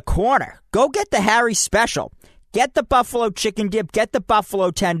around the corner, go get the Harry Special. Get the buffalo chicken dip, get the buffalo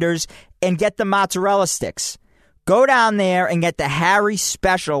tenders, and get the mozzarella sticks. Go down there and get the Harry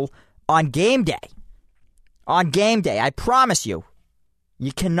Special on game day. On game day, I promise you,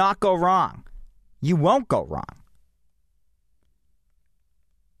 you cannot go wrong. You won't go wrong.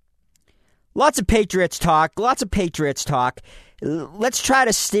 Lots of Patriots talk. Let's try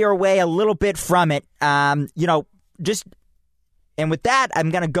to steer away a little bit from it. And with that,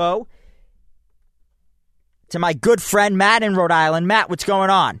 I'm going to go to my good friend Matt in Rhode Island. Matt, what's going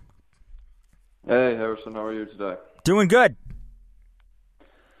on? Hey, Harrison, how are you today? Doing good.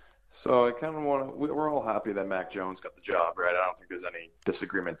 So I kind of we're all happy that Mac Jones got the job, right? I don't think there's any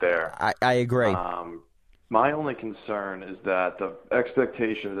disagreement there. I agree. My only concern is that the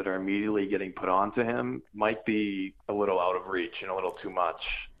expectations that are immediately getting put onto him might be a little out of reach and a little too much.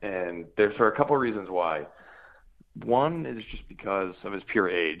 And there's for a couple of reasons why. One is just because of his pure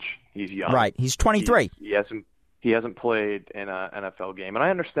age. He's young. Right. He's 23. He hasn't played in an NFL game. And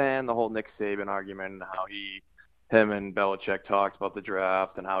I understand the whole Nick Saban argument and how him and Belichick talked about the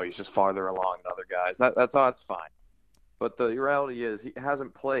draft and how he's just farther along than other guys. That's fine. But the reality is he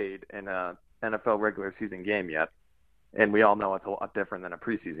hasn't played in an NFL regular season game yet. And we all know it's a lot different than a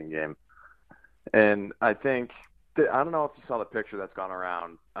preseason game. And I think I don't know if you saw the picture that's gone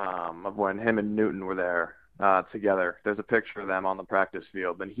around of when him and Newton were there together. There's a picture of them on the practice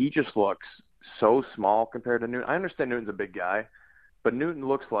field, and he just looks so small compared to Newton. I understand Newton's a big guy, but Newton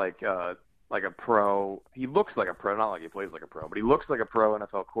looks like a pro. He looks like a pro, not like he plays like a pro, but he looks like a pro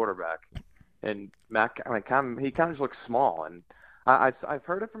NFL quarterback. And Mac, he kind of just looks small. And I've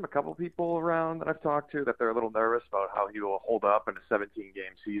heard it from a couple people around that I've talked to that they're a little nervous about how he will hold up in a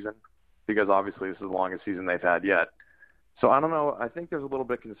 17-game season, because obviously this is the longest season they've had yet. So I don't know. I think there's a little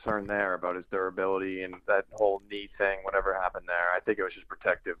bit of concern there about his durability and that whole knee thing, whatever happened there. I think it was just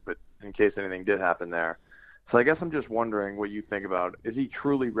protective, but in case anything did happen there. So I guess I'm just wondering what you think about, is he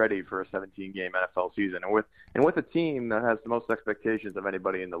truly ready for a 17-game NFL season? And with a team that has the most expectations of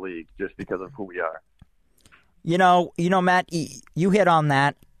anybody in the league just because of who we are. You know, Matt, you hit on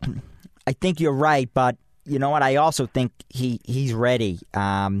that. I think you're right, but you know what? I also think he's ready.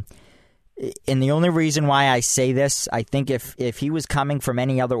 And the only reason why I say this, I think if he was coming from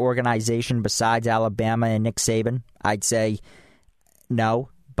any other organization besides Alabama and Nick Saban, I'd say no.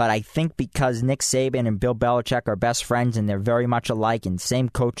 But I think because Nick Saban and Bill Belichick are best friends and they're very much alike and same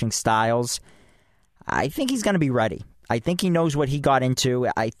coaching styles, I think he's going to be ready. I think he knows what he got into.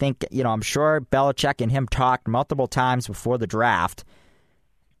 I think, I'm sure Belichick and him talked multiple times before the draft.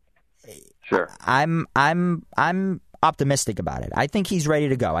 Sure. I'm optimistic about it. I think he's ready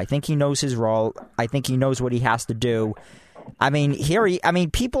to go. I think he knows his role. I think he knows what he has to do.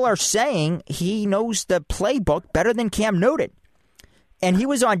 People are saying he knows the playbook better than Cam Newton. And he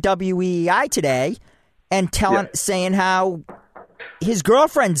was on WEEI today and saying how his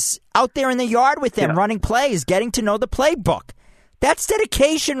girlfriend's out there in the yard with him running plays, getting to know the playbook. That's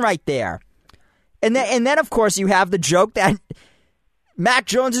dedication right there. And then of course, you have the joke that Mac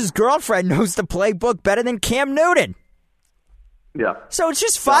Jones' girlfriend knows the playbook better than Cam Newton. Yeah. So it's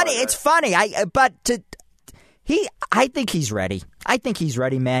just funny. It's funny. I think he's ready. I think he's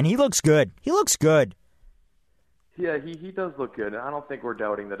ready, man. He looks good. Yeah, he does look good. And I don't think we're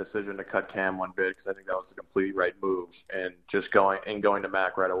doubting the decision to cut Cam one bit, because I think that was the complete right move. And just going to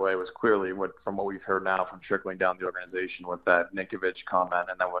Mac right away was clearly, from what we've heard now from trickling down the organization with that Ninkovich comment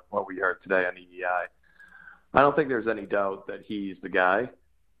and then what we heard today on EEI. I don't think there's any doubt that he's the guy.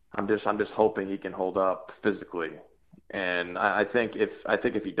 I'm just hoping he can hold up physically. And I think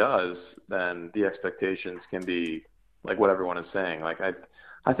if he does, then the expectations can be like what everyone is saying. Like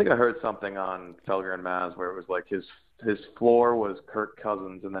I think I heard something on Felger and Maz where it was like his floor was Kirk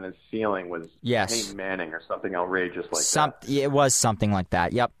Cousins and then his ceiling was Peyton Manning or something outrageous like that. It was something like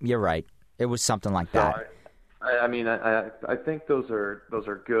that. Yep, you're right. It was something like that. I think those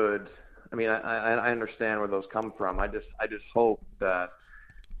are good. I mean, I understand where those come from. I just hope that,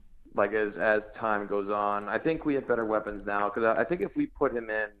 like, as time goes on, I think we have better weapons now, because I think if we put him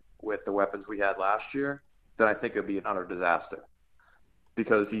in with the weapons we had last year, then I think it would be an utter disaster,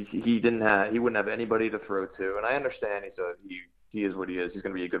 because he wouldn't have anybody to throw to. And I understand he is what he is. He's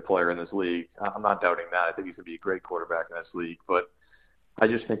going to be a good player in this league. I'm not doubting that. I think he's going to be a great quarterback in this league. But I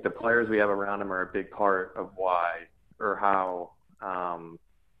just think the players we have around him are a big part of why or how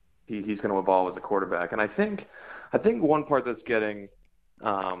he's going to evolve as a quarterback. And I think one part that's getting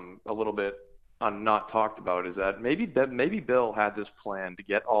a little bit not talked about is that maybe Bill had this plan to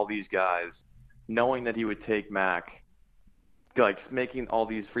get all these guys, knowing that he would take Mac, like making all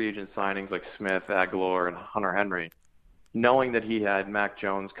these free agent signings like Smith, Aguilar, and Hunter Henry, knowing that he had Mac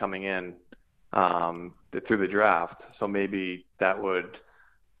Jones coming in through the draft. So maybe that would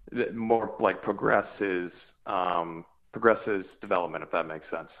more like progress his development, if that makes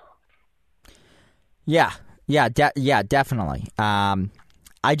sense. Yeah, definitely. I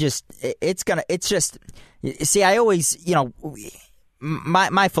always,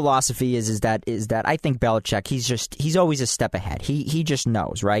 my philosophy is that I think Belichick, he's always a step ahead. He just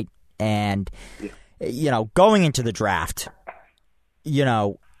knows, right? And going into the draft,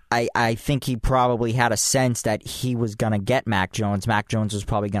 I think he probably had a sense that he was going to get Mac Jones. Mac Jones was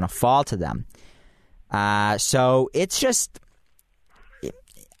probably going to fall to them. So it's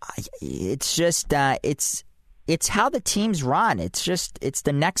how the teams run. It's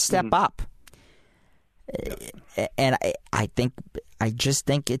the next step up. And I just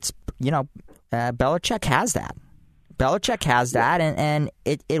think it's, Belichick has that. Belichick has that, and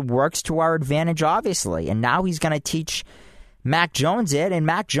it works to our advantage, obviously. And now he's going to teach Mac Jones it, and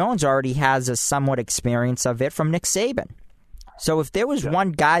Mac Jones already has a somewhat experience of it from Nick Saban. So if there was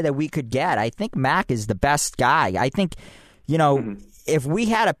one guy that we could get, I think Mac is the best guy. I think, if we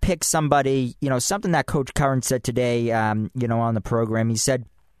had to pick somebody, something that Coach Curran said today, on the program, he said,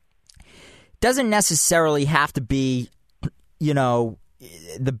 doesn't necessarily have to be, the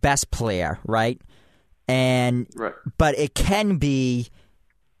best player, right? But it can be,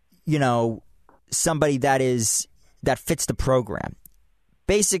 somebody that fits the program.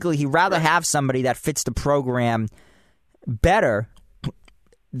 Basically, he'd rather have somebody that fits the program better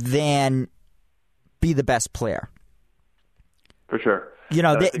than be the best player. For sure. You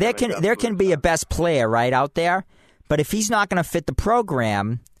know, there can be a best player right out there, but if he's not going to fit the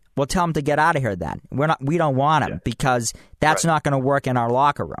program, we'll tell him to get out of here then. We don't want him because that's not going to work in our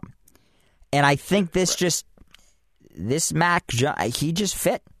locker room. And I think this Mac, he just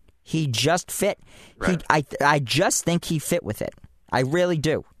fit. He just fit. Right. I just think he fit with it. I really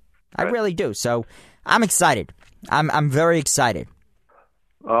do. Right. I really do. So I'm excited. I'm very excited.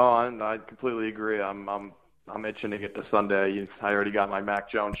 Oh, I completely agree. I'm itching to get to Sunday. I already got my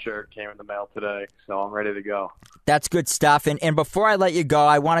Mac Jones shirt. Came in the mail today, so I'm ready to go. That's good stuff. And before I let you go,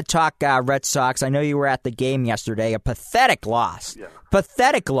 I want to talk Red Sox. I know you were at the game yesterday. A pathetic loss. Yeah.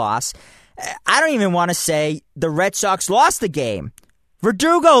 Pathetic loss. I don't even want to say the Red Sox lost the game.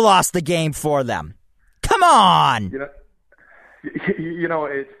 Verdugo lost the game for them. Come on. You know,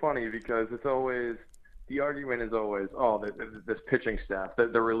 it's funny because it's always the argument is always, this pitching staff, the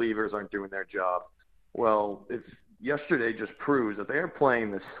relievers aren't doing their job. Well, yesterday just proves that they are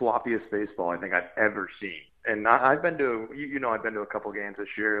playing the sloppiest baseball I think I've ever seen. And I've been to a couple games this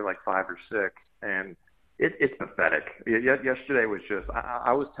year, like 5 or 6, and it's pathetic. Yesterday was just,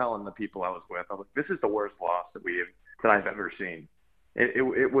 I was telling the people I was with, I was like, this is the worst loss that I've ever seen.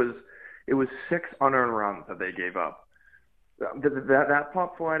 It was 6 unearned runs that they gave up. That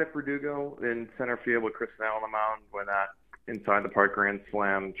pop fly to Verdugo in center field with Chris Snell on the mound when that inside the park grand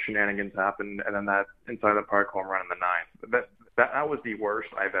slam shenanigans happened, and then that inside the park home run in the 9th. That was the worst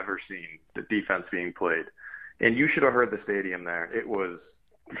I've ever seen the defense being played. And you should have heard the stadium there. It was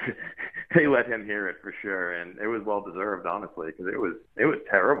they let him hear it for sure, and it was well deserved, honestly, because it was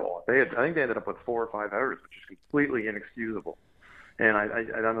terrible. I think they ended up with 4 or 5 errors, which is completely inexcusable. And I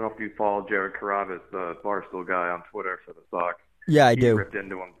don't know if you follow Jared Carrabis, the Barstool guy on Twitter for the Sox. Yeah, I do. He ripped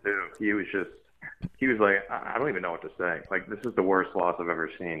into him too. He was like, I don't even know what to say. Like, this is the worst loss I've ever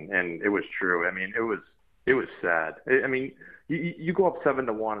seen, and it was true. I mean, it was sad. I mean, you go up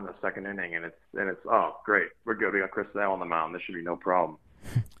 7-1 in the second inning, and it's oh great, we're good. We got Chris Snell on the mound. This should be no problem.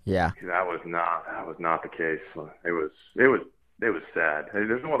 Yeah, that was not the case. It was sad.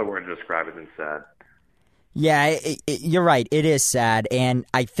 There's no other word to describe it than sad. Yeah, you're right. It is sad, and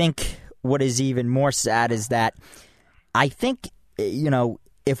I think what is even more sad is that I think,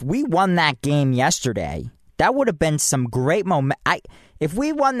 if we won that game yesterday, that would have been some great moment. If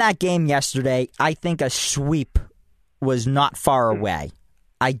we won that game yesterday, I think a sweep was not far away.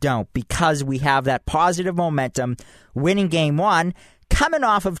 I don't, because we have that positive momentum, winning game 1, coming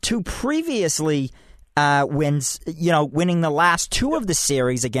off of 2 previously wins, winning the last 2 of the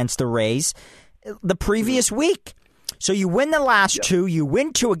series against the Rays the previous week. So you win the last 2, you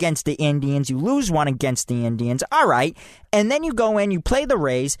win 2 against the Indians, you lose 1 against the Indians. All right. And then you go in, you play the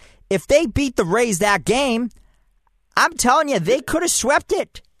Rays. If they beat the Rays that game, I'm telling you, they could have swept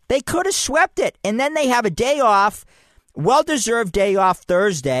it. They could have swept it. And then they have a day off, well-deserved day off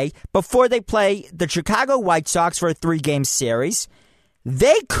Thursday before they play the Chicago White Sox for a 3-game series.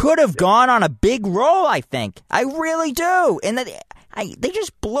 They could have gone on a big roll, I think. I really do. And they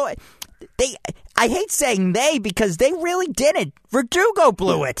just blew it. I hate saying they because they really didn't. Verdugo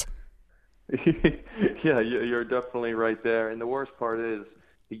blew it. Yeah, you're definitely right there. And the worst part is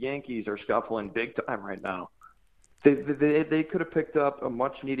the Yankees are scuffling big time right now. They could have picked up a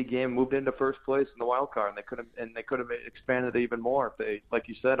much needed game, moved into first place in the wild card, and they could have expanded it even more if they, like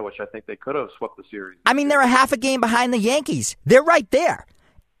you said, which I think they could have swept the series. I mean, they're a half a game behind the Yankees. They're right there,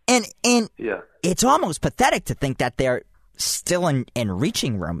 and it's almost pathetic to think that they're still in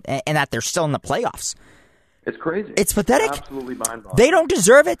reaching room and that they're still in the playoffs. It's crazy. It's pathetic. Absolutely mind-boggling. They don't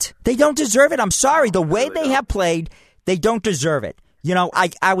deserve it. They don't deserve it. I'm sorry. The way they have played, they don't deserve it.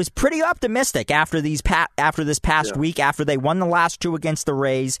 I was pretty optimistic after this past week, after they won the last 2 against the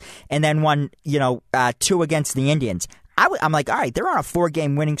Rays and then won, 2 against the Indians. I'm like, all right, they're on a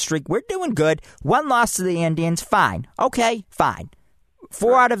 4-game winning streak. We're doing good. 1 loss to the Indians, fine. Okay, fine.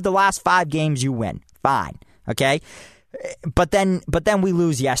 4 out of the last 5 games you win, fine. Okay, but then we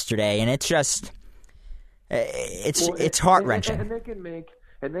lose yesterday, and it's just it's heart wrenching.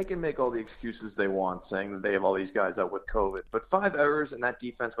 And they can make all the excuses they want, saying that they have all these guys out with COVID. But 5 errors in that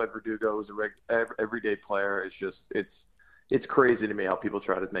defense by Verdugo as a everyday player is just it's crazy to me how people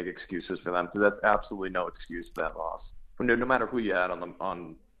try to make excuses for them. Because that's absolutely no excuse for that loss. No matter who you had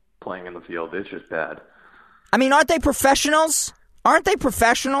on playing in the field, it's just bad. I mean, aren't they professionals? Aren't they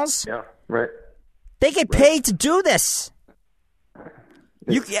professionals? Yeah, right. They get paid to do this.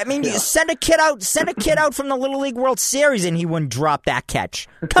 You send a kid out from the Little League World Series, and he wouldn't drop that catch.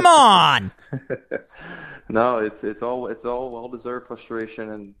 Come on. No, it's all well-deserved frustration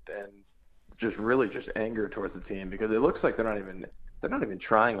and just anger towards the team, because it looks like they're not even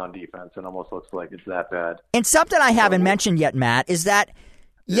trying on defense. It almost looks like it's that bad. And something I haven't mentioned yet, Matt, is that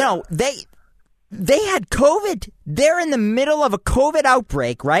they had COVID. They're in the middle of a COVID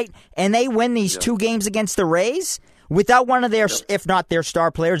outbreak, right? And they win these 2 games against the Rays without one of their, if not their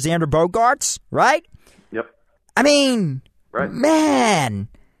star players, Xander Bogaerts, right? Yep. I mean, right. Man,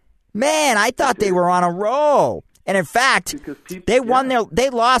 I thought they were on a roll. And in fact, they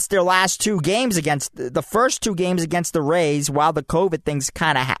lost their last 2 games the first 2 games against the Rays while the COVID thing's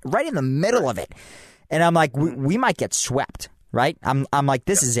kind of right in the middle of it. And I'm like, we might get swept, right? I'm like,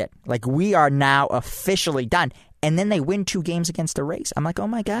 this is it. Like, we are now officially done. And then they win 2 games against the Rays. I'm like, oh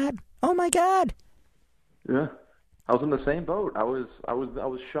my God. Yeah, I was in the same boat. I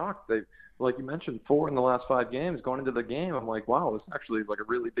was shocked. They, like you mentioned, 4 in the last 5 games. Going into the game, I'm like, wow, it's actually like a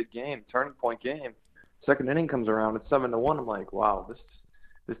really big game, turning point game. Second inning comes around, it's 7-1. I'm like, wow,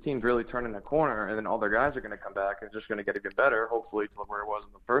 this team's really turning a corner, and then all their guys are going to come back and just going to get even better, hopefully to where it was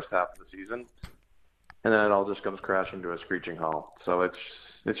in the first half of the season. And then it all just comes crashing to a screeching halt. So it's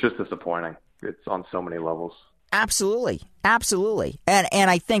just disappointing. It's on so many levels. Absolutely. And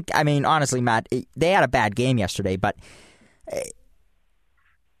I think, I mean, honestly, Matt, they had a bad game yesterday, but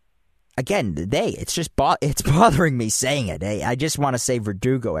again, it's just it's bothering me saying it. I just want to say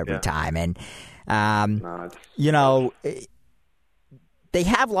Verdugo every time. And they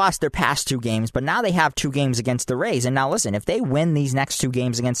have lost their past 2 games, but now they have 2 games against the Rays. And now listen, if they win these next 2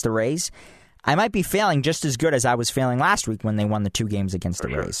 games against the Rays, I might be feeling just as good as I was feeling last week when they won the 2 games against the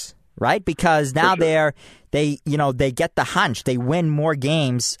Rays, right? Because now they get the hunch. They win more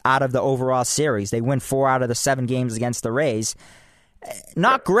games out of the overall series. They win 4 out of the 7 games against the Rays.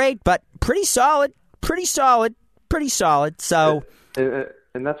 Not great, but pretty solid. So.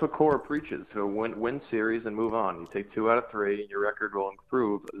 And that's what Cora preaches. So win series and move on. You take 2 out of 3, and your record will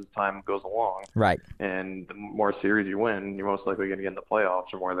improve as time goes along. Right. And the more series you win, you're most likely going to get in the playoffs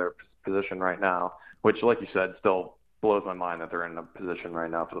from where they're positioned right now, which, like you said, still blows my mind that they're in a position right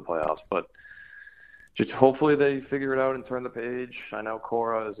now for the playoffs. But just hopefully they figure it out and turn the page. I know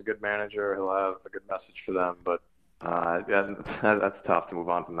Cora is a good manager. He'll have a good message for them, but that's tough to move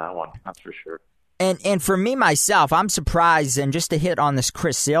on from that one. That's for sure. And for me, myself, I'm surprised, and just to hit on this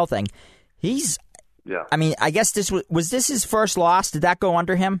Chris Sale thing, I mean, I guess was this his first loss? Did that go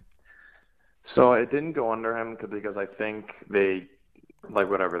under him? So it didn't go under him because I think they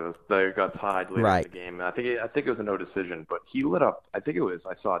got tied later in the game. I think it was a no decision, but he lit up. I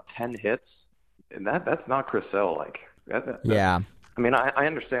saw 10 hits, and that's not Chris Sale like. Yeah. I mean, I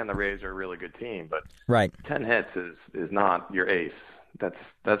understand the Rays are a really good team, but 10 hits is not your ace.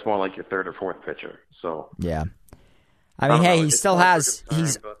 That's more like your 3rd or 4th pitcher. So yeah, I mean, hey, he still has.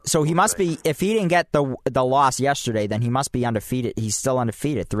 He must be. If he didn't get the loss yesterday, then he must be undefeated. He's still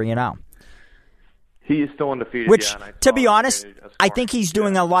undefeated, 3-0. He is still undefeated. Which, to be honest, I think he's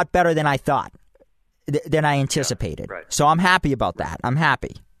doing a lot better than I thought, than I anticipated. Yeah, right. So I'm happy about that. I'm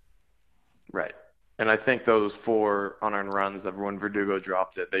happy. Right. And I think those 4 unearned runs, when Verdugo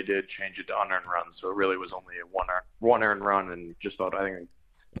dropped it, they did change it to unearned runs. So it really was only a one earned run and just about, I think,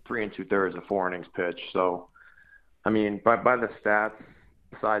 3 2/3 of 4 innings pitch. So, I mean, by the stats,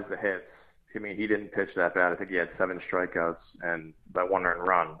 besides the hits, I mean, he didn't pitch that bad. I think he had 7 strikeouts and that 1 earned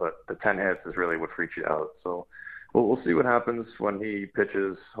run. But the 10 hits is really what freaks you out. So we'll see what happens when he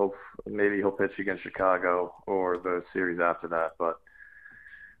pitches. Maybe he'll pitch against Chicago or the series after that. But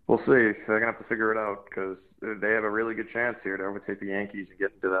we'll see. They're going to have to figure it out because they have a really good chance here to overtake the Yankees and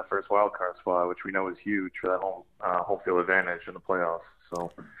get into that first wild card spot, which we know is huge for that home field advantage in the playoffs.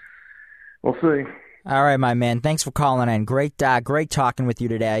 So we'll see. All right, my man. Thanks for calling in. Great talking with you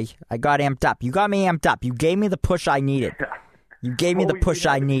today. I got amped up. You got me amped up. You gave me the push I needed. You gave me the push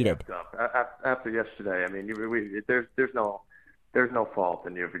I needed. After yesterday, I mean, there's no fault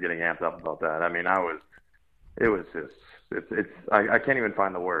in you for getting amped up about that. I mean, it was just. I can't even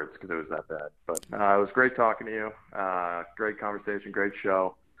find the words because it was that bad. But it was great talking to you. Great conversation, great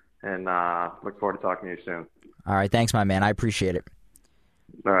show, and look forward to talking to you soon. All right, thanks, my man. I appreciate it.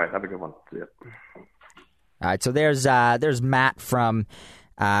 All right, have a good one. See ya. All right, so there's Matt from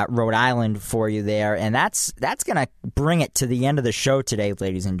Rhode Island for you there, and that's gonna bring it to the end of the show today,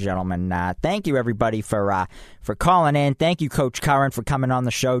 ladies and gentlemen. Thank you everybody for calling in. Thank you, Coach Curran, for coming on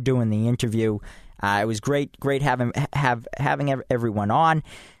the show doing the interview. It was great having everyone on.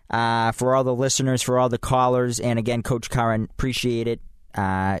 For all the listeners, for all the callers, and again, Coach Curran, appreciate it.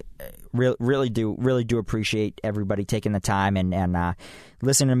 Really do appreciate everybody taking the time and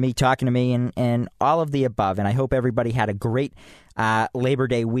listening to me, talking to me, and all of the above. And I hope everybody had a great Labor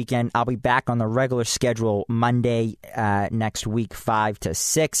Day weekend. I'll be back on the regular schedule Monday next week, 5 to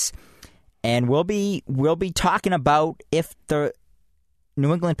 6, and we'll be talking about if the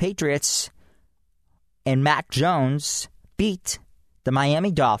New England Patriots and Mac Jones beat the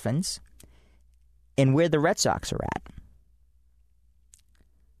Miami Dolphins and where the Red Sox are at.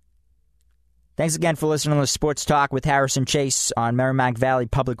 Thanks again for listening to Sports Talk with Harrison Chase on Merrimack Valley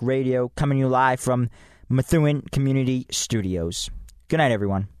Public Radio, coming to you live from Methuen Community Studios. Good night,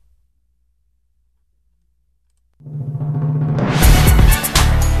 everyone.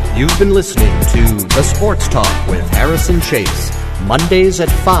 You've been listening to The Sports Talk with Harrison Chase, Mondays at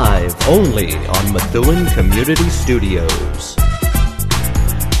 5, only on Methuen Community Studios.